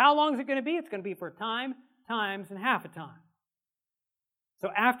question is, how long is it going to be? It's going to be for a time, times, and half a time. So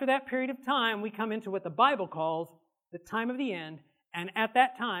after that period of time, we come into what the Bible calls the time of the end. And at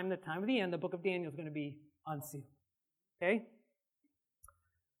that time, the time of the end, the book of Daniel is going to be unsealed. Okay?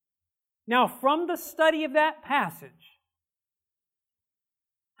 Now, from the study of that passage,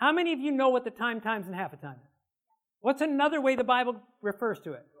 how many of you know what the time, times, and half a time is? What's another way the Bible refers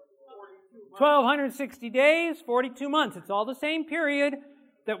to it? 1,260 days, 42 months. It's all the same period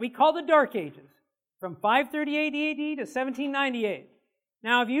that we call the Dark Ages, from 538 AD to 1798.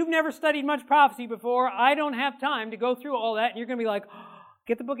 Now, if you've never studied much prophecy before, I don't have time to go through all that, and you're going to be like, oh,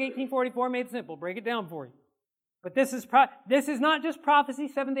 get the book 1844 made simple, break it down for you. But this is not just prophecy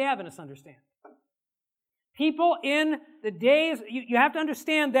Seventh-day Adventists understand. People in the days, you have to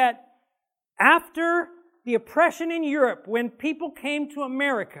understand that after the oppression in Europe, when people came to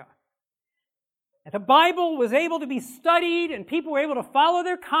America, and the Bible was able to be studied and people were able to follow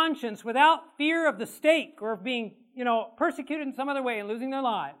their conscience without fear of the stake or of being, persecuted in some other way and losing their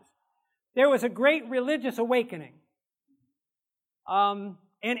lives, there was a great religious awakening. And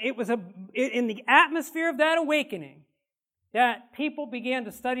it was in the atmosphere of that awakening that people began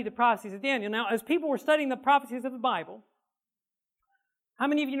to study the prophecies of Daniel. Now, as people were studying the prophecies of the Bible, how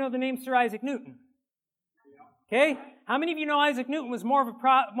many of you know the name Sir Isaac Newton? Okay? How many of you know Isaac Newton was more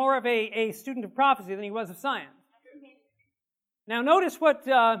of a student of prophecy than he was of science? Now, notice what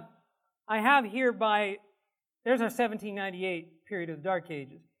I have here there's our 1798 period of the Dark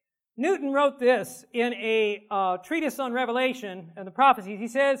Ages. Newton wrote this in a treatise on Revelation and the prophecies. He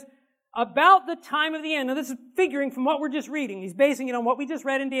says, about the time of the end, now this is figuring from what we're just reading. He's basing it on what we just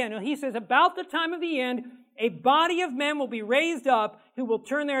read in Daniel. He says, about the time of the end, a body of men will be raised up who will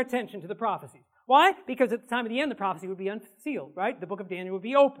turn their attention to the prophecies. Why? Because at the time of the end, the prophecy would be unsealed, right? The book of Daniel would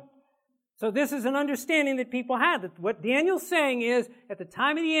be open. So this is an understanding that people had, that what Daniel's saying is, at the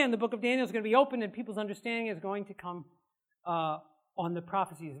time of the end, the book of Daniel is going to be open and people's understanding is going to come on the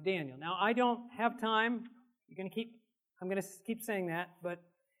prophecies of Daniel. Now, I don't have time. I'm going to keep saying that, but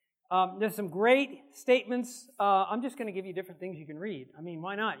there's some great statements. I'm just going to give you different things you can read. I mean,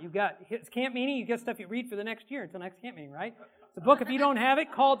 why not? It's camp meeting, you've got stuff you read for the next year until next camp meeting, right? It's a book, if you don't have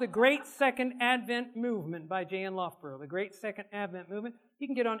it, called The Great Second Advent Movement by J.N. Loughborough. The Great Second Advent Movement. You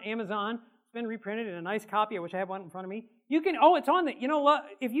can get it on Amazon. It's been reprinted in a nice copy. I wish I had one in front of me. It's on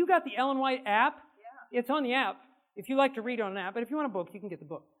if you got the Ellen White app, it's on the app. If you like to read on an app, but if you want a book, you can get the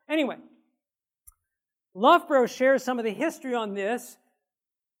book. Anyway, Loughborough shares some of the history on this.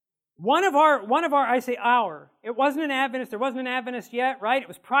 It wasn't an Adventist, there wasn't an Adventist yet, right? It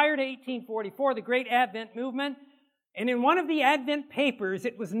was prior to 1844, the Great Advent Movement. And in one of the Advent papers,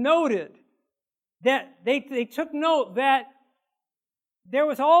 it was noted that they took note that there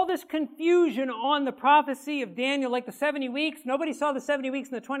was all this confusion on the prophecy of Daniel, like the 70 weeks. Nobody saw the 70 weeks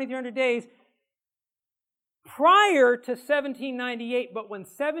and the 2300 days prior to 1798. But when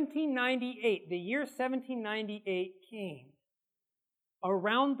the year 1798 came,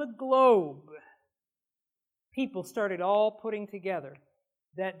 around the globe, people started all putting together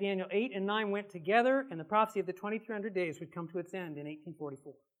that Daniel 8 and 9 went together and the prophecy of the 2300 days would come to its end in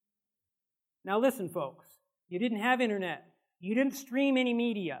 1844. Now listen, folks. You didn't have internet. You didn't stream any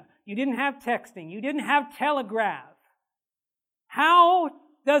media. You didn't have texting. You didn't have telegraph. How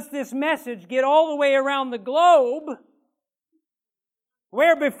does this message get all the way around the globe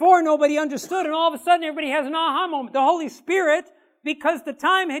where before nobody understood and all of a sudden everybody has an aha moment? The Holy Spirit, because the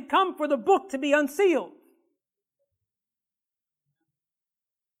time had come for the book to be unsealed.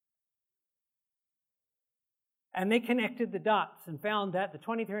 And they connected the dots and found that the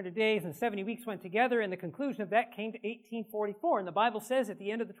 2300 days and 70 weeks went together, and the conclusion of that came to 1844. And the Bible says at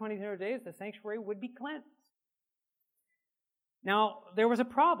the end of the 2300 days, the sanctuary would be cleansed. Now, there was a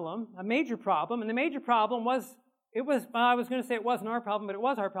problem, a major problem, and the major problem was, I was going to say it wasn't our problem, but it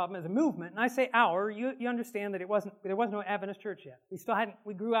was our problem as a movement. And I say our, you understand that there was no Adventist church yet.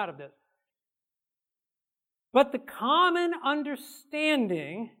 We grew out of this. But the common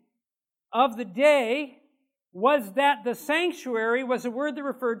understanding of the day was that the sanctuary was a word that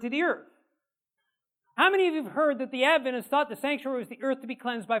referred to the earth. How many of you have heard that the Adventists thought the sanctuary was the earth to be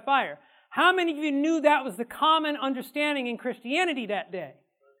cleansed by fire? How many of you knew that was the common understanding in Christianity that day?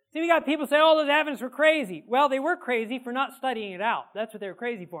 See, we got people say, oh, those Adventists were crazy. Well, they were crazy for not studying it out. That's what they were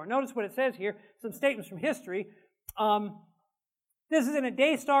crazy for. Notice what it says here, some statements from history. This is in a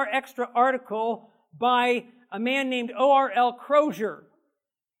Daystar Extra article by a man named O.R.L. Crozier.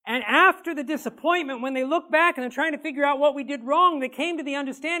 And after the disappointment, when they look back and they're trying to figure out what we did wrong, they came to the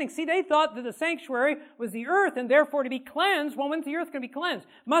understanding. See, they thought that the sanctuary was the earth and therefore to be cleansed. Well, when's the earth going to be cleansed?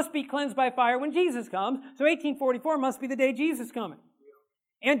 Must be cleansed by fire when Jesus comes. So 1844 must be the day Jesus is coming.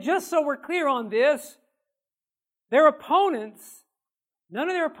 And just so we're clear on this, their opponents None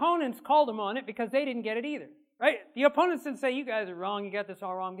of their opponents called them on it because they didn't get it either. Right? The opponents didn't say, you guys are wrong, you got this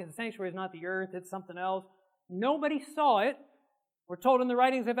all wrong, because the sanctuary is not the earth, it's something else. Nobody saw it. We're told in the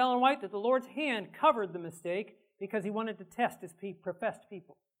writings of Ellen White that the Lord's hand covered the mistake because he wanted to test his professed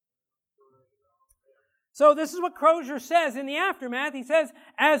people. So this is what Crozier says in the aftermath. He says,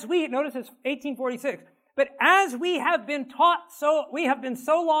 notice it's 1846, but as we have been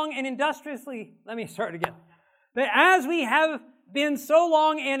so long and industriously, but as we have been so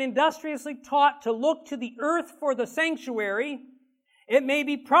long and industriously taught to look to the earth for the sanctuary, it may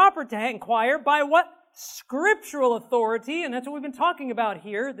be proper to inquire by what scriptural authority, and that's what we've been talking about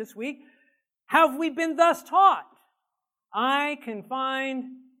here this week, have we been thus taught? I can find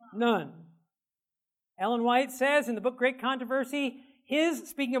none. Ellen White says in the book Great Controversy,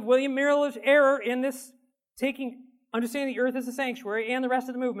 speaking of William Miller's error in this understanding the earth as a sanctuary and the rest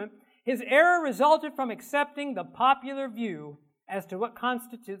of the movement, his error resulted from accepting the popular view as to what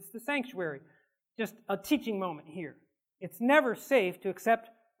constitutes the sanctuary. Just a teaching moment here. It's never safe to accept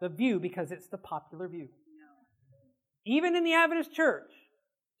the view because it's the popular view. Even in the Adventist church,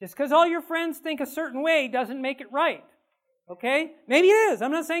 just because all your friends think a certain way doesn't make it right. Okay? Maybe it is.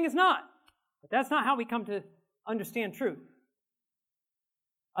 I'm not saying it's not. But that's not how we come to understand truth.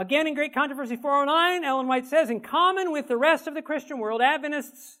 Again, in Great Controversy 409, Ellen White says, in common with the rest of the Christian world,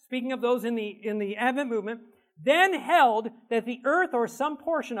 Adventists, speaking of those in the Advent movement, then held that the earth or some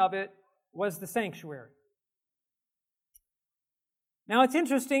portion of it was the sanctuary. Now it's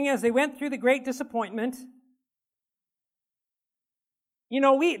interesting, as they went through the great disappointment,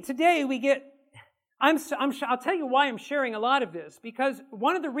 today we get, I'll tell you why I'm sharing a lot of this, because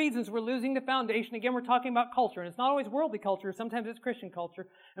one of the reasons we're losing the foundation, again, we're talking about culture, and it's not always worldly culture, sometimes it's Christian culture,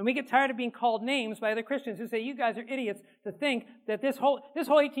 and we get tired of being called names by other Christians who say, you guys are idiots to think that this whole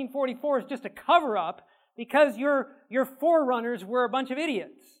 1844 is just a cover-up because your forerunners were a bunch of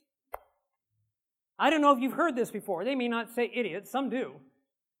idiots. I don't know if you've heard this before. They may not say idiots, some do.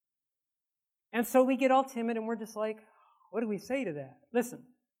 And so we get all timid and we're just like, what do we say to that? Listen.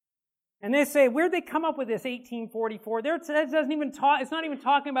 And they say, where'd they come up with this 1844? It's not even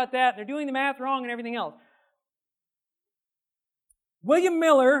talking about that. They're doing the math wrong and everything else. William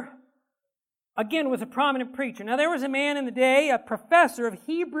Miller, again, was a prominent preacher. Now, there was a man in the day, a professor of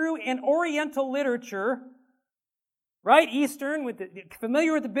Hebrew and Oriental literature, right? Eastern,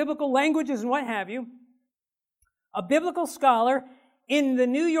 familiar with the biblical languages and what have you. A biblical scholar in the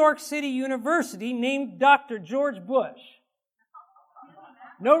New York City University named Dr. George Bush.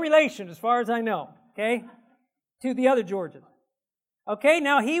 No relation, as far as I know, okay, to the other Georges. Okay,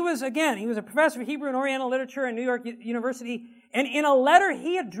 now he was a professor of Hebrew and Oriental literature in New York University, and in a letter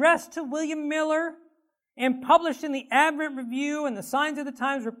he addressed to William Miller and published in the Advent Review and the Signs of the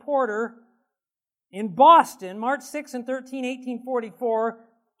Times Reporter in Boston, March 6 and 13, 1844,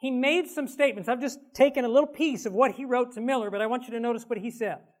 he made some statements. I've just taken a little piece of what he wrote to Miller, but I want you to notice what he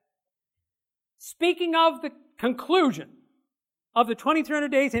said. Speaking of the conclusion of the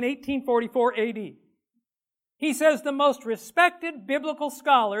 2300 days in 1844 AD, he says the most respected biblical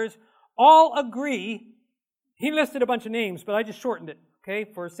scholars all agree. He listed a bunch of names, but I just shortened it,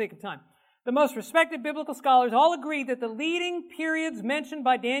 okay, for the sake of time. The most respected biblical scholars all agree that the leading periods mentioned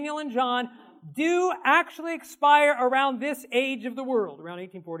by Daniel and John do actually expire around this age of the world, around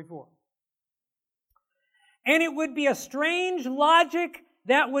 1844. And it would be a strange logic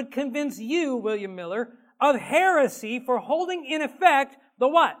that would convince you, William Miller, of heresy for holding in effect the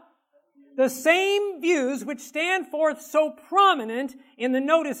what? The same views which stand forth so prominent in the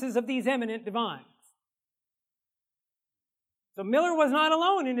notices of these eminent divines. So Miller was not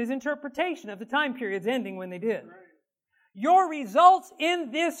alone in his interpretation of the time periods ending when they did. Your results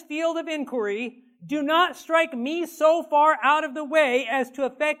in this field of inquiry do not strike me so far out of the way as to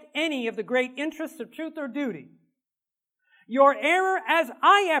affect any of the great interests of truth or duty. Your error, as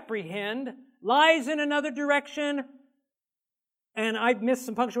I apprehend, lies in another direction, and I've missed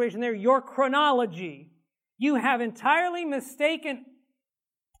some punctuation there, your chronology. You have entirely mistaken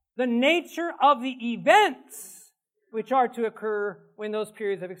the nature of the events which are to occur when those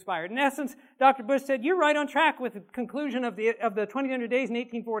periods have expired. In essence, Dr. Bush said, you're right on track with the conclusion of the 2300 days in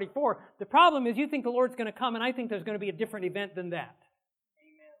 1844. The problem is you think the Lord's going to come, and I think there's going to be a different event than that.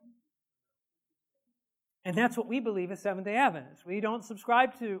 Amen. And that's what we believe as Seventh-day Adventists. We don't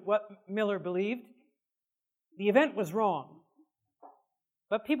subscribe to what Miller believed. The event was wrong.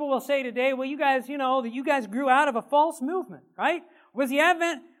 But people will say today, well, you guys grew out of a false movement, right? Was the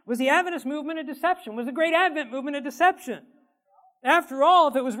Adventist movement a deception? Was the Great Advent movement a deception? After all,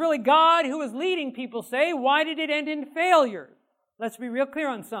 if it was really God who was leading people, say, why did it end in failure? Let's be real clear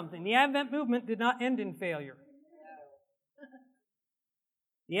on something. The Advent movement did not end in failure.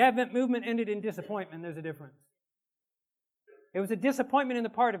 The Advent movement ended in disappointment. There's a difference. It was a disappointment in the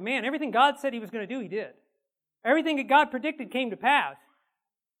part of man. Everything God said He was going to do, He did. Everything that God predicted came to pass.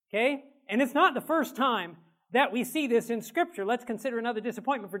 Okay? And it's not the first time that we see this in Scripture. Let's consider another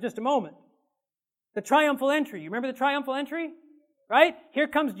disappointment for just a moment. The triumphal entry. You remember the triumphal entry? Right? Here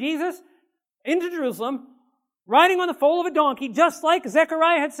comes Jesus into Jerusalem, riding on the foal of a donkey, just like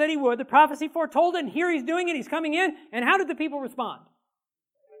Zechariah had said He would. The prophecy foretold it, and here He's doing it. He's coming in. And how did the people respond?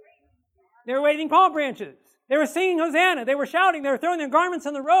 They were waving palm branches. They were singing Hosanna. They were shouting. They were throwing their garments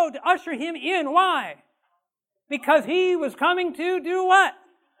on the road to usher Him in. Why? Because He was coming to do what?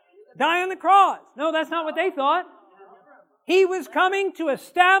 Die on the cross. No, that's not what they thought. He was coming to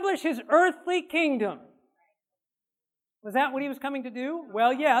establish His earthly kingdom. Was that what He was coming to do?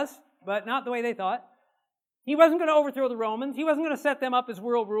 Well, yes, but not the way they thought. He wasn't going to overthrow the Romans. He wasn't going to set them up as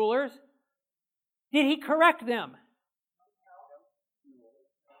world rulers. Did He correct them?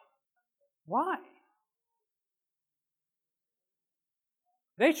 Why?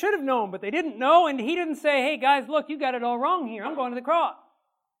 They should have known, but they didn't know, and He didn't say, hey guys, look, you got it all wrong here. I'm going to the cross.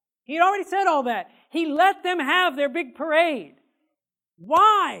 He had already said all that. He let them have their big parade.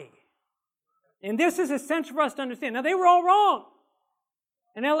 Why? And this is essential for us to understand. Now, they were all wrong.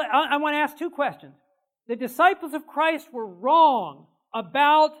 And now I want to ask two questions. The disciples of Christ were wrong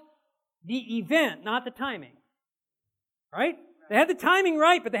about the event, not the timing. Right? They had the timing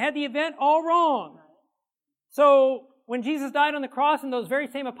right, but they had the event all wrong. So, when Jesus died on the cross and those very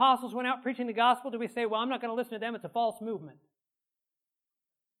same apostles went out preaching the gospel, do we say, well, I'm not going to listen to them, it's a false movement?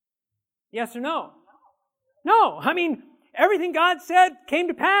 Yes or no? No. I mean, everything God said came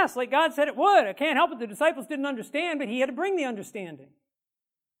to pass like God said it would. I can't help it. The disciples didn't understand, but He had to bring the understanding.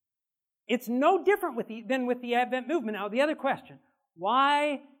 It's no different than with the Advent movement. Now, the other question,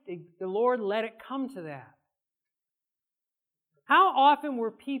 why did the Lord let it come to that? How often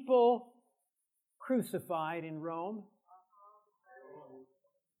were people crucified in Rome?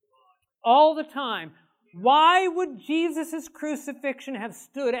 All the time. Why would Jesus' crucifixion have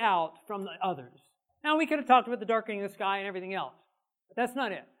stood out from the others? Now, we could have talked about the darkening of the sky and everything else, but that's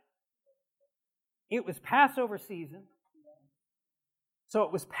not it. It was Passover season, so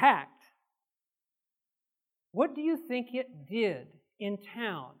it was packed. What do you think it did in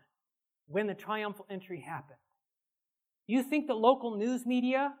town when the triumphal entry happened? Do you think the local news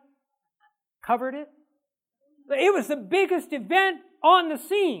media covered it? It was the biggest event on the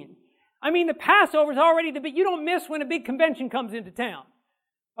scene. I mean, the Passover is already the big, you don't miss when a big convention comes into town.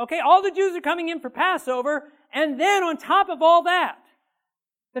 Okay, all the Jews are coming in for Passover, and then on top of all that,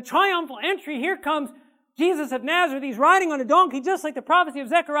 the triumphal entry, here comes Jesus of Nazareth. He's riding on a donkey, just like the prophecy of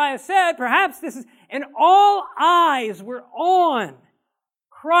Zechariah said. Perhaps this is, and all eyes were on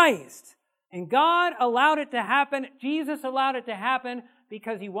Christ. And God allowed it to happen. Jesus allowed it to happen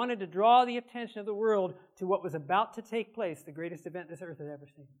because He wanted to draw the attention of the world to what was about to take place, the greatest event this earth had ever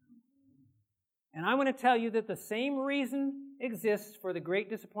seen. And I want to tell you that the same reason exists for the great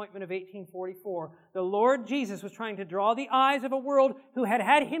disappointment of 1844. The Lord Jesus was trying to draw the eyes of a world who had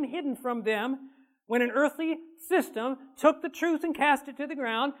had Him hidden from them when an earthly system took the truth and cast it to the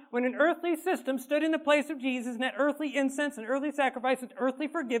ground, when an earthly system stood in the place of Jesus and had earthly incense and earthly sacrifices, earthly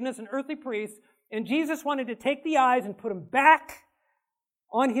forgiveness and earthly priests, and Jesus wanted to take the eyes and put them back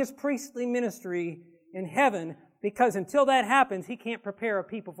on His priestly ministry in heaven, because until that happens, He can't prepare a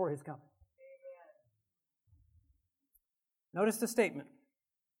people for His coming. Notice the statement.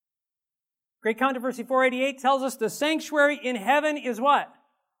 Great Controversy 488 tells us the sanctuary in heaven is what?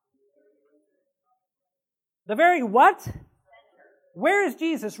 The very what? Where is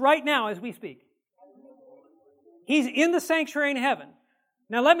Jesus right now as we speak? He's in the sanctuary in heaven.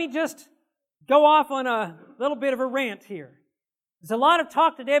 Now let me just go off on a little bit of a rant here. There's a lot of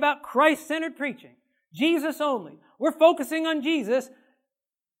talk today about Christ-centered preaching. Jesus only. We're focusing on Jesus,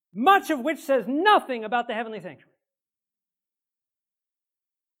 much of which says nothing about the heavenly sanctuary.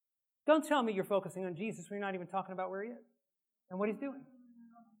 Don't tell me you're focusing on Jesus when you're not even talking about where He is and what He's doing.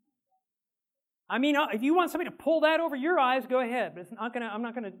 I mean, if you want somebody to pull that over your eyes, go ahead, but I'm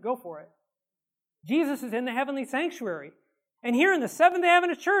not going to go for it. Jesus is in the heavenly sanctuary. And here in the Seventh-day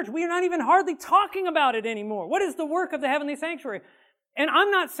Adventist Church, we are not even hardly talking about it anymore. What is the work of the heavenly sanctuary? And I'm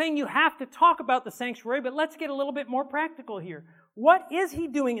not saying you have to talk about the sanctuary, but let's get a little bit more practical here. What is He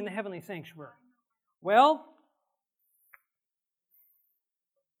doing in the heavenly sanctuary? Well,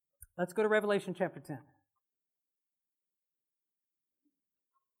 let's go to Revelation chapter 10.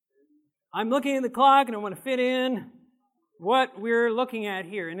 I'm looking at the clock and I want to fit in what we're looking at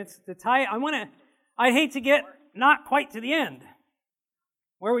here. And it's the I hate to get not quite to the end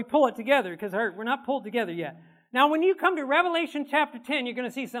where we pull it together, because we're not pulled together yet. Now, when you come to Revelation chapter 10, you're going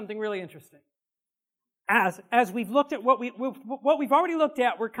to see something really interesting. As we've looked at what we've already looked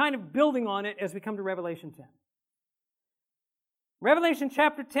at, we're kind of building on it as we come to Revelation 10. Revelation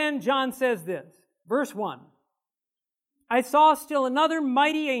chapter 10, John says this, verse 1. I saw still another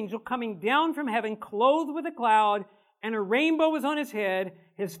mighty angel coming down from heaven, clothed with a cloud, and a rainbow was on his head.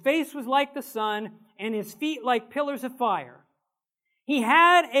 His face was like the sun, and his feet like pillars of fire. He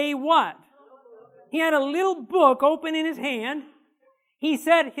had a what? He had a little book open in his hand. He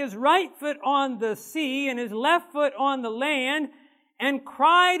set his right foot on the sea and his left foot on the land, and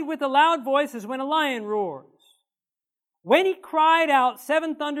cried with a loud voice as when a lion roars. When he cried out,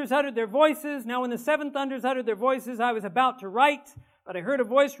 7 thunders uttered their voices. Now when the 7 thunders uttered their voices, I was about to write, but I heard a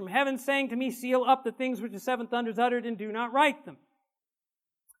voice from heaven saying to me, seal up the things which the 7 thunders uttered and do not write them.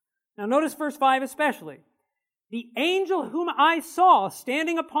 Now notice verse 5 especially. The angel whom I saw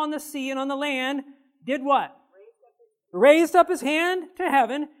standing upon the sea and on the land did what? Raised up his hand to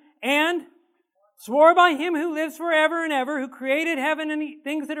heaven and swore by him who lives forever and ever, who created heaven and the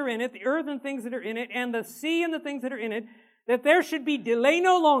things that are in it, the earth and things that are in it, and the sea and the things that are in it, that there should be delay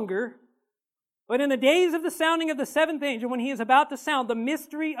no longer, but in the days of the sounding of the 7th angel, when he is about to sound, the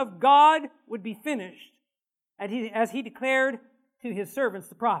mystery of God would be finished, as he declared to his servants,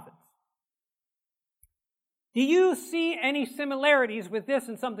 the prophets. Do you see any similarities with this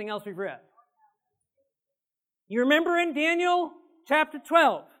and something else we've read? You remember in Daniel chapter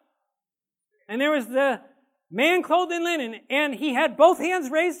 12, and there was the man clothed in linen, and he had both hands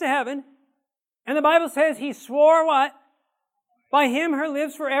raised to heaven, and the Bible says he swore what? By him who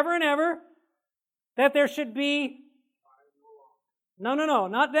lives forever and ever, that there should be... No,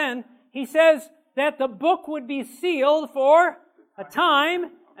 not then. He says that the book would be sealed for a time,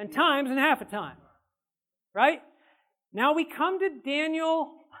 and times, and half a time. Right? Now we come to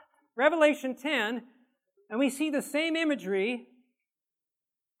Revelation 10, and we see the same imagery.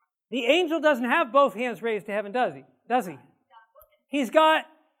 The angel doesn't have both hands raised to heaven, does he? Does he? He's got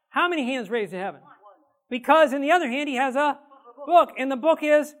how many hands raised to heaven? Because in the other hand, he has a book, and the book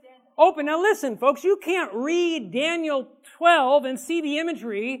is open. Now listen, folks, you can't read Daniel 12 and see the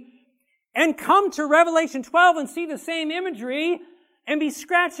imagery and come to Revelation 12 and see the same imagery and be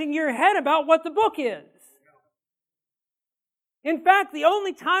scratching your head about what the book is. In fact, the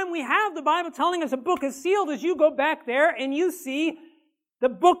only time we have the Bible telling us a book is sealed is you go back there and you see the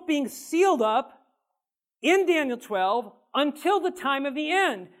book being sealed up in Daniel 12 until the time of the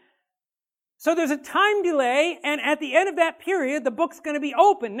end. So there's a time delay, and at the end of that period, the book's going to be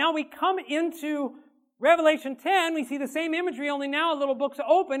open. Now we come into Revelation 10, we see the same imagery, only now a little book's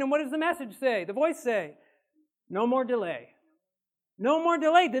open, and what does the message say? The voice say, no more delay. No more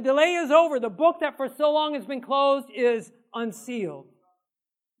delay. The delay is over. The book that for so long has been closed is unsealed.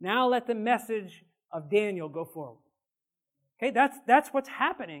 Now let the message of Daniel go forward. Okay, that's what's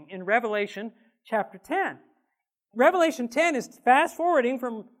happening in Revelation chapter 10. Revelation 10 is fast forwarding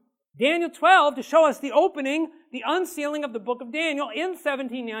from Daniel 12 to show us the opening, the unsealing of the book of Daniel in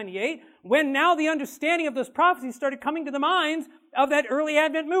 1798, when now the understanding of those prophecies started coming to the minds of that early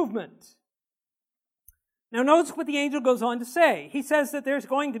Advent movement. Now notice what the angel goes on to say. He says that there's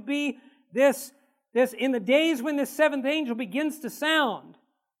going to be this in the days when this 7th angel begins to sound,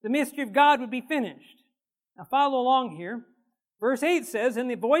 the mystery of God would be finished. Now follow along here. Verse 8 says, and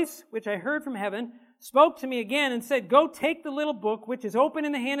the voice which I heard from heaven spoke to me again and said, go take the little book which is open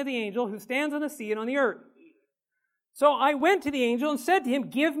in the hand of the angel who stands on the sea and on the earth. So I went to the angel and said to him,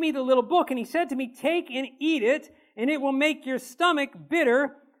 give me the little book. And he said to me, take and eat it, and it will make your stomach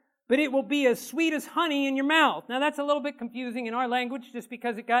bitter, but it will be as sweet as honey in your mouth. Now that's a little bit confusing in our language just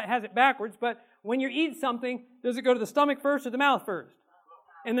because it has it backwards, but when you eat something, does it go to the stomach first or the mouth first?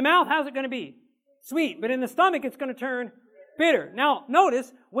 In the mouth, how's it going to be? Sweet. But in the stomach, it's going to turn bitter. Now,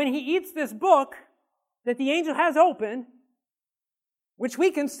 notice, when he eats this book that the angel has open, which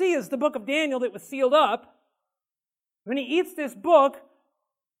we can see is the book of Daniel that was sealed up, when he eats this book,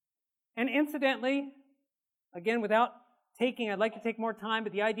 and incidentally, again, I'd like to take more time,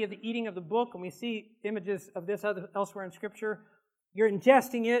 but the idea of the eating of the book, when we see images of this elsewhere in Scripture, you're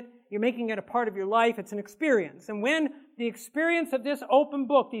ingesting it, you're making it a part of your life, it's an experience. And when the experience of this open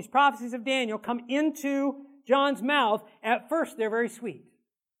book, these prophecies of Daniel, come into John's mouth, at first they're very sweet.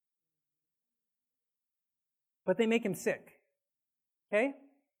 But they make him sick. Okay?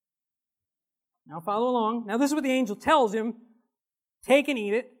 Now follow along. Now this is what the angel tells him. Take and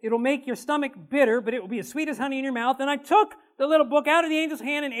eat it. It'll make your stomach bitter, but it will be as sweet as honey in your mouth. And I took the little book out of the angel's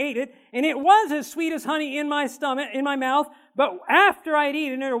hand and ate it, and it was as sweet as honey in my stomach, in my mouth. But after I had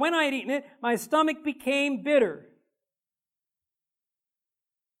eaten it, or when I had eaten it, my stomach became bitter.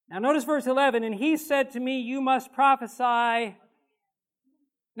 Now notice verse 11, and he said to me, you must prophesy.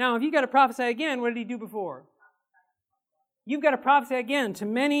 Now, if you've got to prophesy again, what did he do before? You've got to prophesy again to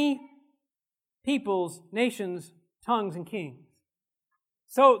many peoples, nations, tongues, and kings.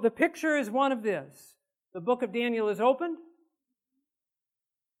 So the picture is one of this. The book of Daniel is opened.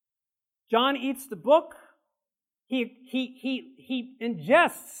 John eats the book. He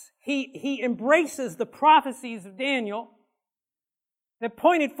ingests, he embraces the prophecies of Daniel that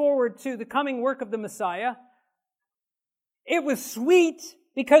pointed forward to the coming work of the Messiah. It was sweet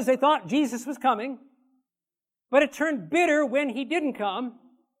because they thought Jesus was coming, but it turned bitter when he didn't come.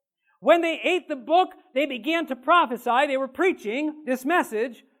 When they ate the book, they began to prophesy. They were preaching this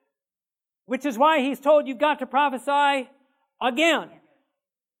message, which is why he's told you've got to prophesy again.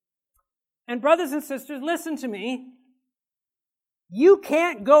 And brothers and sisters, listen to me. You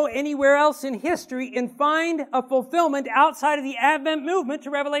can't go anywhere else in history and find a fulfillment outside of the Advent movement to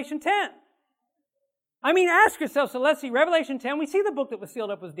Revelation 10. I mean, ask yourself, so let's see, Revelation 10, we see the book that was sealed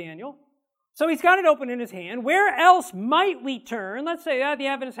up was Daniel. So he's got it open in his hand. Where else might we turn? Let's say, the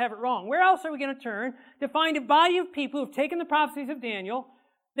Adventists have it wrong. Where else are we going to turn to find a body of people who have taken the prophecies of Daniel,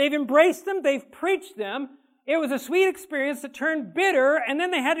 they've embraced them, they've preached them, it was a sweet experience that turned bitter, and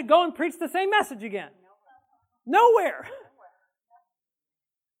then they had to go and preach the same message again? Nowhere.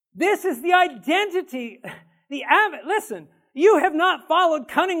 This is the identity. Listen, you have not followed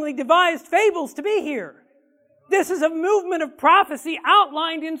cunningly devised fables to be here. This is a movement of prophecy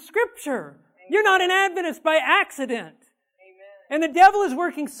outlined in Scripture. You're not an Adventist by accident. And the devil is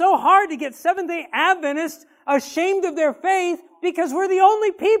working so hard to get Seventh-day Adventists ashamed of their faith because we're the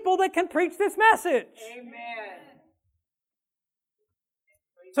only people that can preach this message. Amen.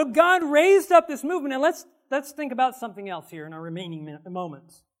 So God raised up this movement, and let's think about something else here in our remaining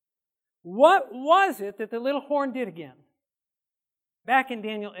moments. What was it that the little horn did again? Back in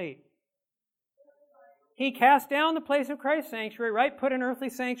Daniel 8. He cast down the place of Christ's sanctuary, right? Put an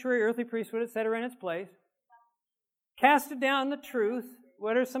earthly sanctuary, earthly priesthood, etc. in its place. Casted down the truth.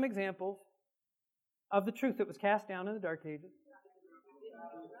 What are some examples of the truth that was cast down in the Dark Ages?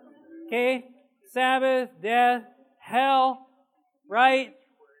 Okay, Sabbath, death, hell, right?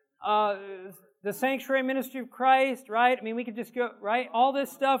 The sanctuary ministry of Christ, right? I mean, we could just go, right? All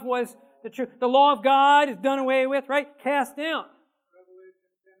this stuff was the truth. The law of God is done away with, right? Cast down.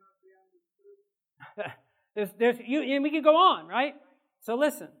 And we could go on, right? So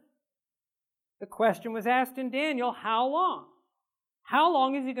listen. The question was asked in Daniel, how long? How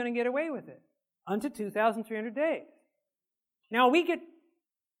long is he going to get away with it? Unto 2,300 days. Now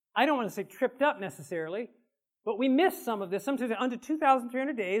I don't want to say tripped up necessarily, but we miss some of this. Sometimes unto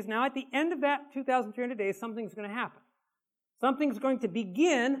 2,300 days. Now at the end of that 2,300 days, something's going to happen. Something's going to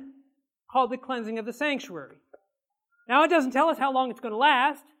begin called the cleansing of the sanctuary. Now it doesn't tell us how long it's going to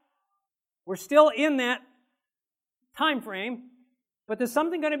last. We're still in that time frame. But there's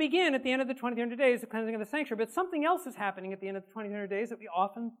something going to begin at the end of the 2,300 days, the cleansing of the sanctuary. But something else is happening at the end of the 2,300 days that we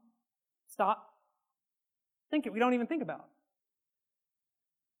often stop thinking. We don't even think about.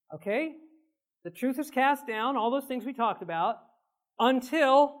 Okay? The truth is cast down, all those things we talked about,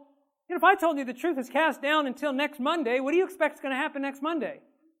 until, if I told you the truth is cast down until next Monday, what do you expect is going to happen next Monday?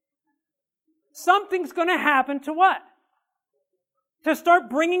 Something's going to happen to what? To start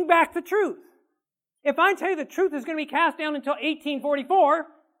bringing back the truth. If I tell you the truth is going to be cast down until 1844,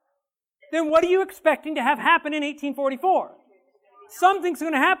 then what are you expecting to have happen in 1844? Something's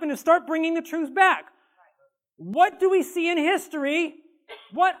going to happen to start bringing the truth back. What do we see in history?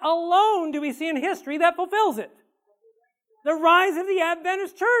 What alone do we see in history that fulfills it? The rise of the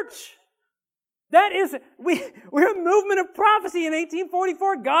Adventist church. That is, we're a movement of prophecy in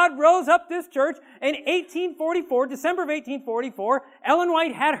 1844. God rose up this church in 1844, December of 1844. Ellen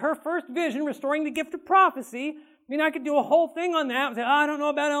White had her first vision restoring the gift of prophecy. I mean, I could do a whole thing on that. Say, I don't know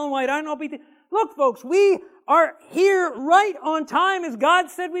about Ellen White. I don't know about... Look, folks, we are here right on time as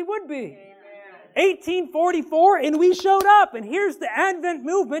God said we would be. 1844, and we showed up. And here's the Advent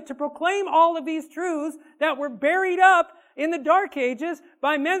movement to proclaim all of these truths that were buried up in the Dark Ages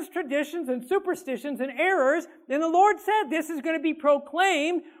by men's traditions and superstitions and errors. And the Lord said this is going to be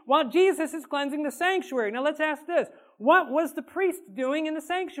proclaimed while Jesus is cleansing the sanctuary. Now let's ask this. What was the priest doing in the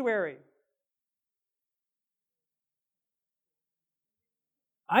sanctuary?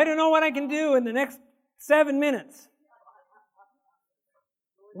 I don't know what I can do in the next 7 minutes.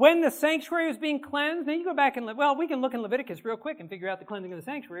 When the sanctuary was being cleansed, now you go back and, we can look in Leviticus real quick and figure out the cleansing of the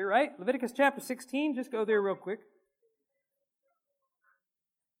sanctuary, right? Leviticus chapter 16, just go there real quick.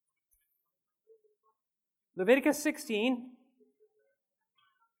 Leviticus 16.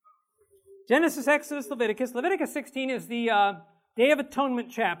 Genesis, Exodus, Leviticus. Leviticus 16 is the Day of Atonement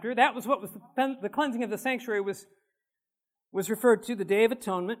chapter. That was what was the cleansing of the sanctuary was referred to, the Day of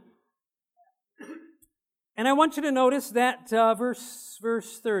Atonement. And I want you to notice that verse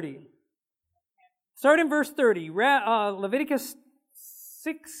 30. Start in verse 30. Leviticus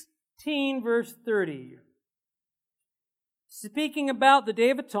 16, verse 30. Speaking about the Day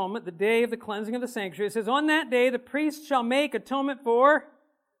of Atonement, the day of the cleansing of the sanctuary, it says, "On that day the priest shall make atonement for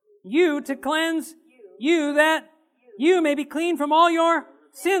you to cleanse you, that you may be clean from all your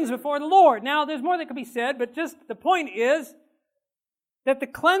sins before the Lord." Now, there's more that could be said, but just the point is that the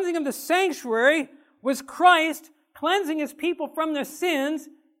cleansing of the sanctuary was Christ cleansing His people from their sins,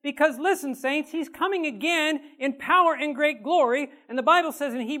 because, listen, saints, He's coming again in power and great glory, and the Bible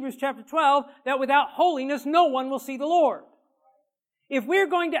says in Hebrews chapter 12 that without holiness no one will see the Lord. If we're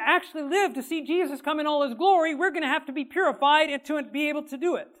going to actually live to see Jesus come in all His glory, we're going to have to be purified and to be able to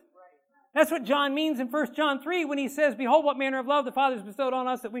do it. That's what John means in 1 John 3 when he says, "Behold, what manner of love the Father has bestowed on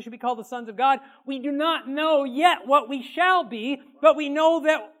us, that we should be called the sons of God. We do not know yet what we shall be, but we know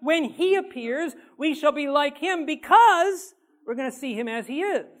that when He appears, we shall be like Him, because we're going to see Him as He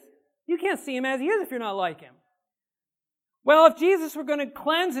is." You can't see Him as He is if you're not like Him. Well, if Jesus were going to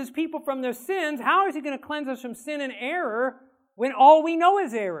cleanse His people from their sins, how is He going to cleanse us from sin and error when all we know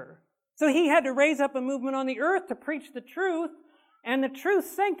is error? So He had to raise up a movement on the earth to preach the truth, and the truth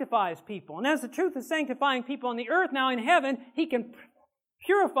sanctifies people. And as the truth is sanctifying people on the earth, now in heaven, He can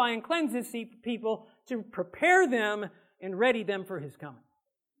purify and cleanse His people to prepare them and ready them for His coming.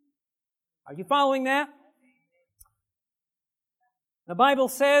 Are you following that? The Bible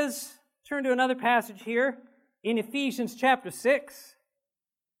says, turn to another passage here, in Ephesians chapter 6.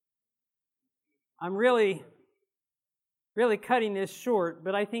 I'm really cutting this short,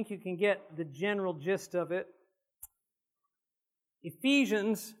 but I think you can get the general gist of it.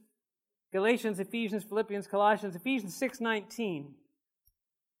 Ephesians, Galatians, Ephesians, Philippians, Colossians, Ephesians 6:19.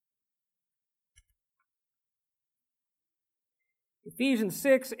 Ephesians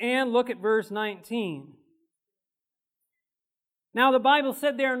 6, and look at verse 19. Now the Bible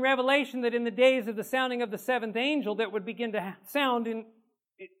said there in Revelation that in the days of the sounding of the seventh angel that would begin to sound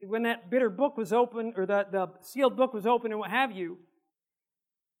when that bitter book was open, or the sealed book was open and what have you,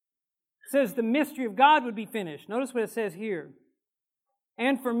 it says the mystery of God would be finished. Notice what it says here.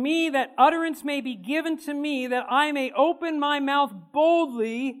 "And for me that utterance may be given to me, that I may open my mouth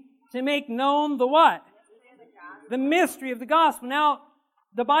boldly to make known the what? The mystery of the gospel." Now,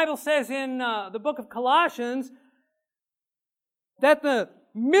 the Bible says in the book of Colossians that the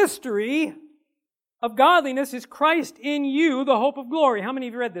mystery of godliness is Christ in you, the hope of glory. How many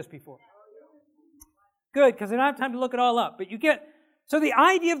of you read this before? Good, because I don't have time to look it all up. But you get, so the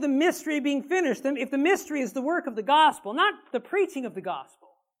idea of the mystery being finished, then if the mystery is the work of the gospel, not the preaching of the gospel,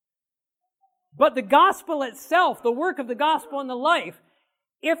 but the gospel itself, the work of the gospel in the life,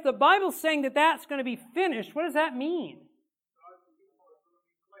 if the Bible's saying that that's going to be finished, what does that mean?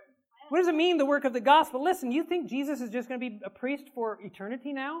 What does it mean, the work of the gospel? Listen, you think Jesus is just going to be a priest for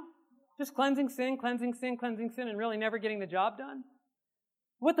eternity now? Just cleansing sin, cleansing sin, cleansing sin, and really never getting the job done?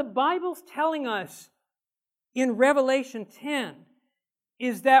 What the Bible's telling us in Revelation 10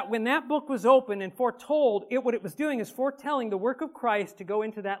 is that when that book was opened and foretold, what it was doing is foretelling the work of Christ to go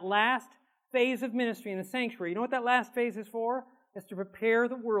into that last phase of ministry in the sanctuary. You know what that last phase is for? It's to prepare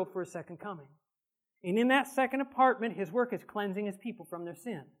the world for His second coming. And in that second apartment, His work is cleansing His people from their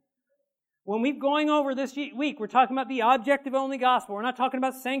sin. When we're going over this week, we're talking about the objective-only gospel. We're not talking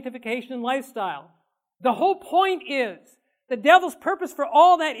about sanctification and lifestyle. The whole point is, the devil's purpose for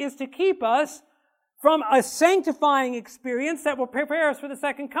all that is to keep us from a sanctifying experience that will prepare us for the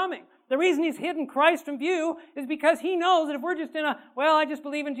second coming. The reason he's hidden Christ from view is because he knows that if we're just in I just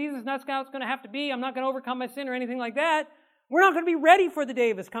believe in Jesus and that's how it's going to have to be, I'm not going to overcome my sin or anything like that, we're not going to be ready for the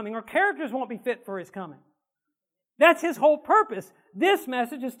day of His coming. Our characters won't be fit for His coming. That's his whole purpose. This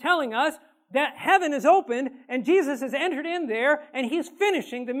message is telling us that heaven is opened and Jesus has entered in there and He's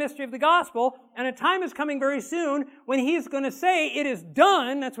finishing the mystery of the gospel, and a time is coming very soon when He's going to say it is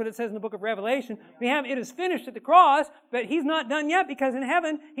done. That's what it says in the book of Revelation. It is finished at the cross, but He's not done yet, because in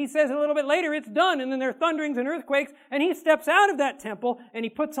heaven He says a little bit later it's done, and then there are thunderings and earthquakes, and He steps out of that temple and He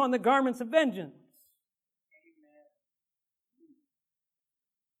puts on the garments of vengeance.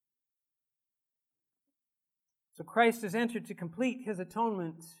 So Christ has entered to complete His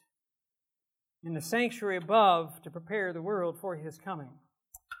atonement in the sanctuary above to prepare the world for His coming.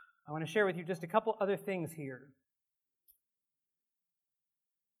 I want to share with you just a couple other things here.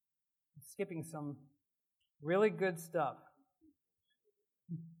 I'm skipping some really good stuff.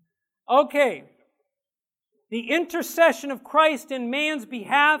 Okay. The intercession of Christ in man's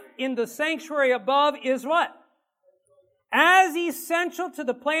behalf in the sanctuary above is what? as essential to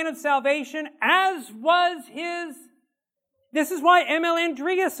the plan of salvation as was his. This is why M.L.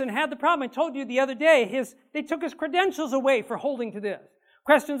 Andreasen had the problem. I told you the other day, they took his credentials away for holding to this.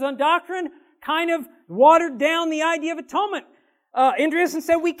 Questions on doctrine kind of watered down the idea of atonement. Andreasen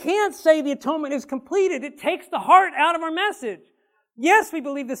said, we can't say the atonement is completed. It takes the heart out of our message. Yes, we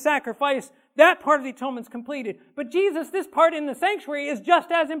believe the sacrifice, that part of the atonement is completed. But Jesus, this part in the sanctuary is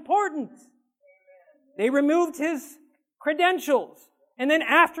just as important. They removed his credentials. And then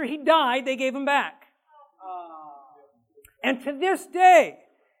after he died, they gave him back. And to this day,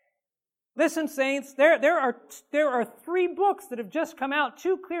 listen, saints, there are 3 books that have just come out,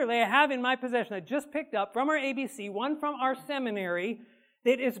 2 clearly I have in my possession. I just picked up from our ABC, one from our seminary,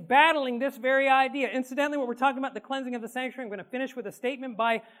 that is battling this very idea. Incidentally, what we're talking about, the cleansing of the sanctuary, I'm going to finish with a statement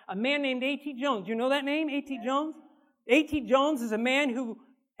by a man named A.T. Jones. Do you know that name, A.T. Jones? A.T. Jones is a man who,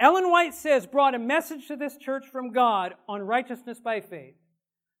 Ellen White says, brought a message to this church from God on righteousness by faith.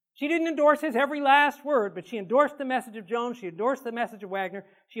 She didn't endorse his every last word, but she endorsed the message of Jones, she endorsed the message of Wagner,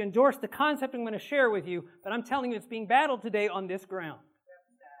 she endorsed the concept I'm going to share with you, but I'm telling you it's being battled today on this ground.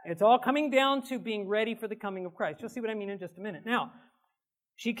 It's all coming down to being ready for the coming of Christ. You'll see what I mean in just a minute. Now,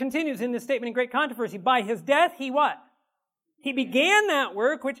 she continues in this statement in great controversy. By his death, he what? He began that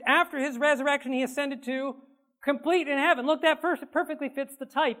work, which after his resurrection he ascended to complete in heaven. Look, that verse perfectly fits the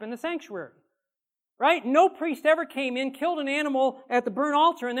type in the sanctuary. Right? No priest ever came in, killed an animal at the burnt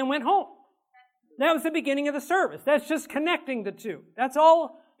altar, and then went home. That was the beginning of the service. That's just connecting the two. That's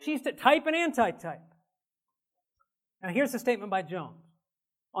all. She's type and anti-type. Now here's a statement by Jones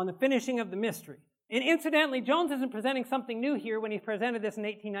on the finishing of the mystery. And incidentally, Jones isn't presenting something new here when he presented this in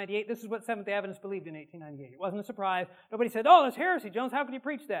 1898. This is what Seventh-day Adventists believed in 1898. It wasn't a surprise. Nobody said, oh, that's heresy. Jones, how could you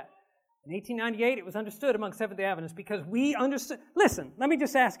preach that? In 1898, it was understood among Seventh-day Adventists because we understood. Listen, let me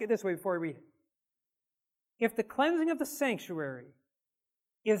just ask it this way before we read it. If the cleansing of the sanctuary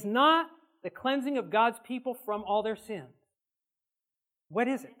is not the cleansing of God's people from all their sins, what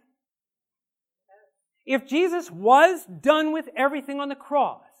is it? If Jesus was done with everything on the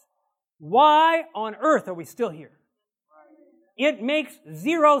cross, why on earth are we still here? It makes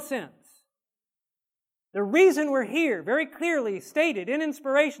 0 sense. The reason we're here, very clearly stated in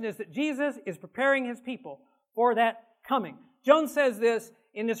inspiration, is that Jesus is preparing his people for that coming. Jones says this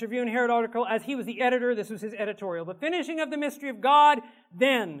in this Review and Herald article, as he was the editor, this was his editorial. The finishing of the mystery of God,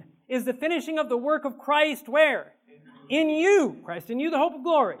 then, is the finishing of the work of Christ where? In you. Christ in you, the hope of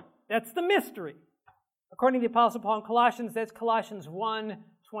glory. That's the mystery. According to the Apostle Paul in Colossians, that's Colossians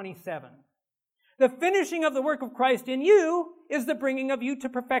 1:27. The finishing of the work of Christ in you is the bringing of you to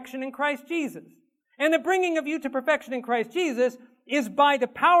perfection in Christ Jesus. And the bringing of you to perfection in Christ Jesus is by the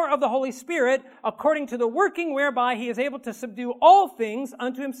power of the Holy Spirit, according to the working whereby he is able to subdue all things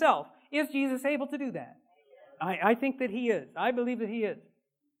unto himself. Is Jesus able to do that? I think that he is. I believe that he is.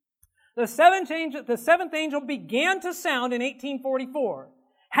 The seventh angel began to sound in 1844,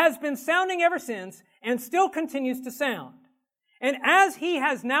 has been sounding ever since, and still continues to sound. And as he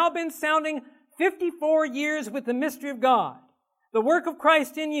has now been sounding 54 years with the mystery of God, the work of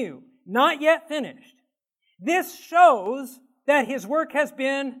Christ in you, not yet finished, this shows that his work has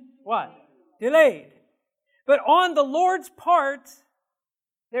been, what? Delayed. But on the Lord's part,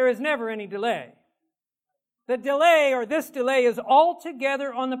 there is never any delay. The delay, or this delay, is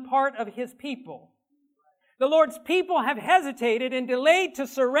altogether on the part of his people. The Lord's people have hesitated and delayed to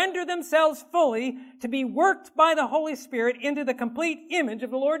surrender themselves fully to be worked by the Holy Spirit into the complete image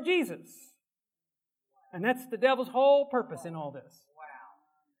of the Lord Jesus. And that's the devil's whole purpose in all this.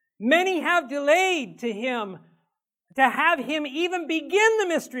 Many have delayed to have him even begin the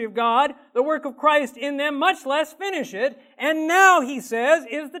mystery of God, the work of Christ in them, much less finish it. And now, he says,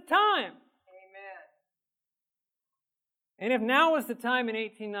 is the time. Amen. And if now was the time in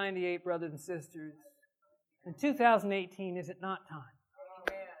 1898, brothers and sisters, in 2018, is it not time?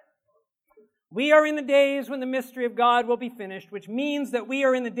 Amen. We are in the days when the mystery of God will be finished, which means that we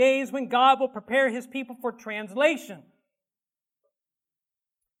are in the days when God will prepare his people for translation,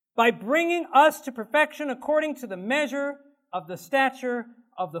 by bringing us to perfection according to the measure of the stature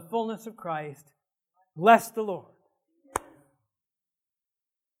of the fullness of Christ. Bless the Lord.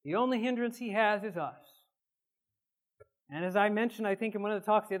 The only hindrance he has is us. And as I mentioned, I think in one of the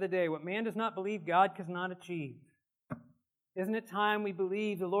talks the other day, what man does not believe, God cannot achieve. Isn't it time we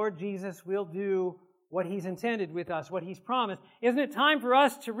believe the Lord Jesus will do what he's intended with us, what he's promised? Isn't it time for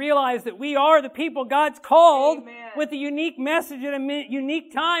us to realize that we are the people God's called, Amen, with a unique message at a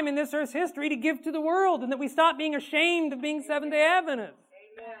unique time in this earth's history to give to the world, and that we stop being ashamed of being Seventh-day Adventists?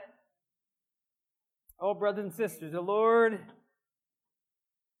 Amen. Oh, brothers and sisters, the Lord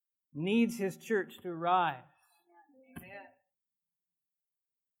needs his church to arise. Amen.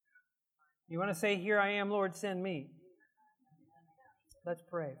 You want to say, "Here I am, Lord, send me"? Let's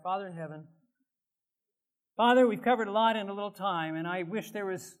pray. Father in heaven, Father, we've covered a lot in a little time, and I wish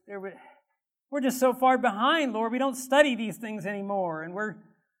we're just so far behind, Lord. We don't study these things anymore, and we're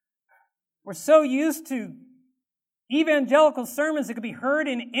so used to evangelical sermons that could be heard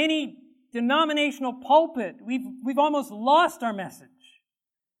in any denominational pulpit. We've almost lost our message.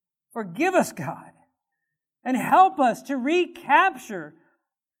 Forgive us, God, and help us to recapture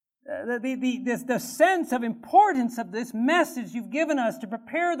the sense of importance of this message you've given us to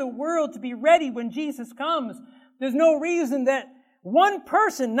prepare the world to be ready when Jesus comes. There's no reason that one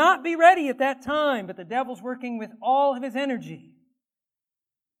person not be ready at that time, but the devil's working with all of his energy.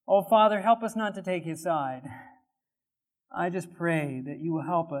 Oh, Father, help us not to take his side. I just pray that you will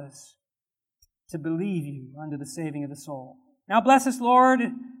help us to believe you unto the saving of the soul. Now bless us, Lord,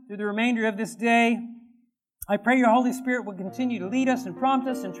 through the remainder of this day. I pray your Holy Spirit will continue to lead us and prompt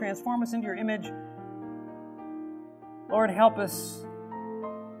us and transform us into your image. Lord, help us.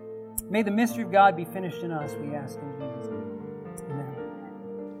 May the mystery of God be finished in us, we ask in Jesus' name. Amen.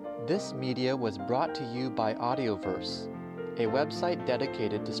 This media was brought to you by Audioverse, a website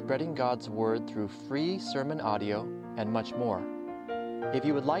dedicated to spreading God's Word through free sermon audio and much more. If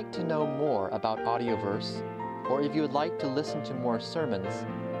you would like to know more about Audioverse, or if you would like to listen to more sermons,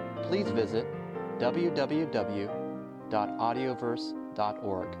 please visit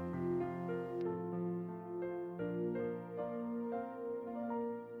www.audioverse.org.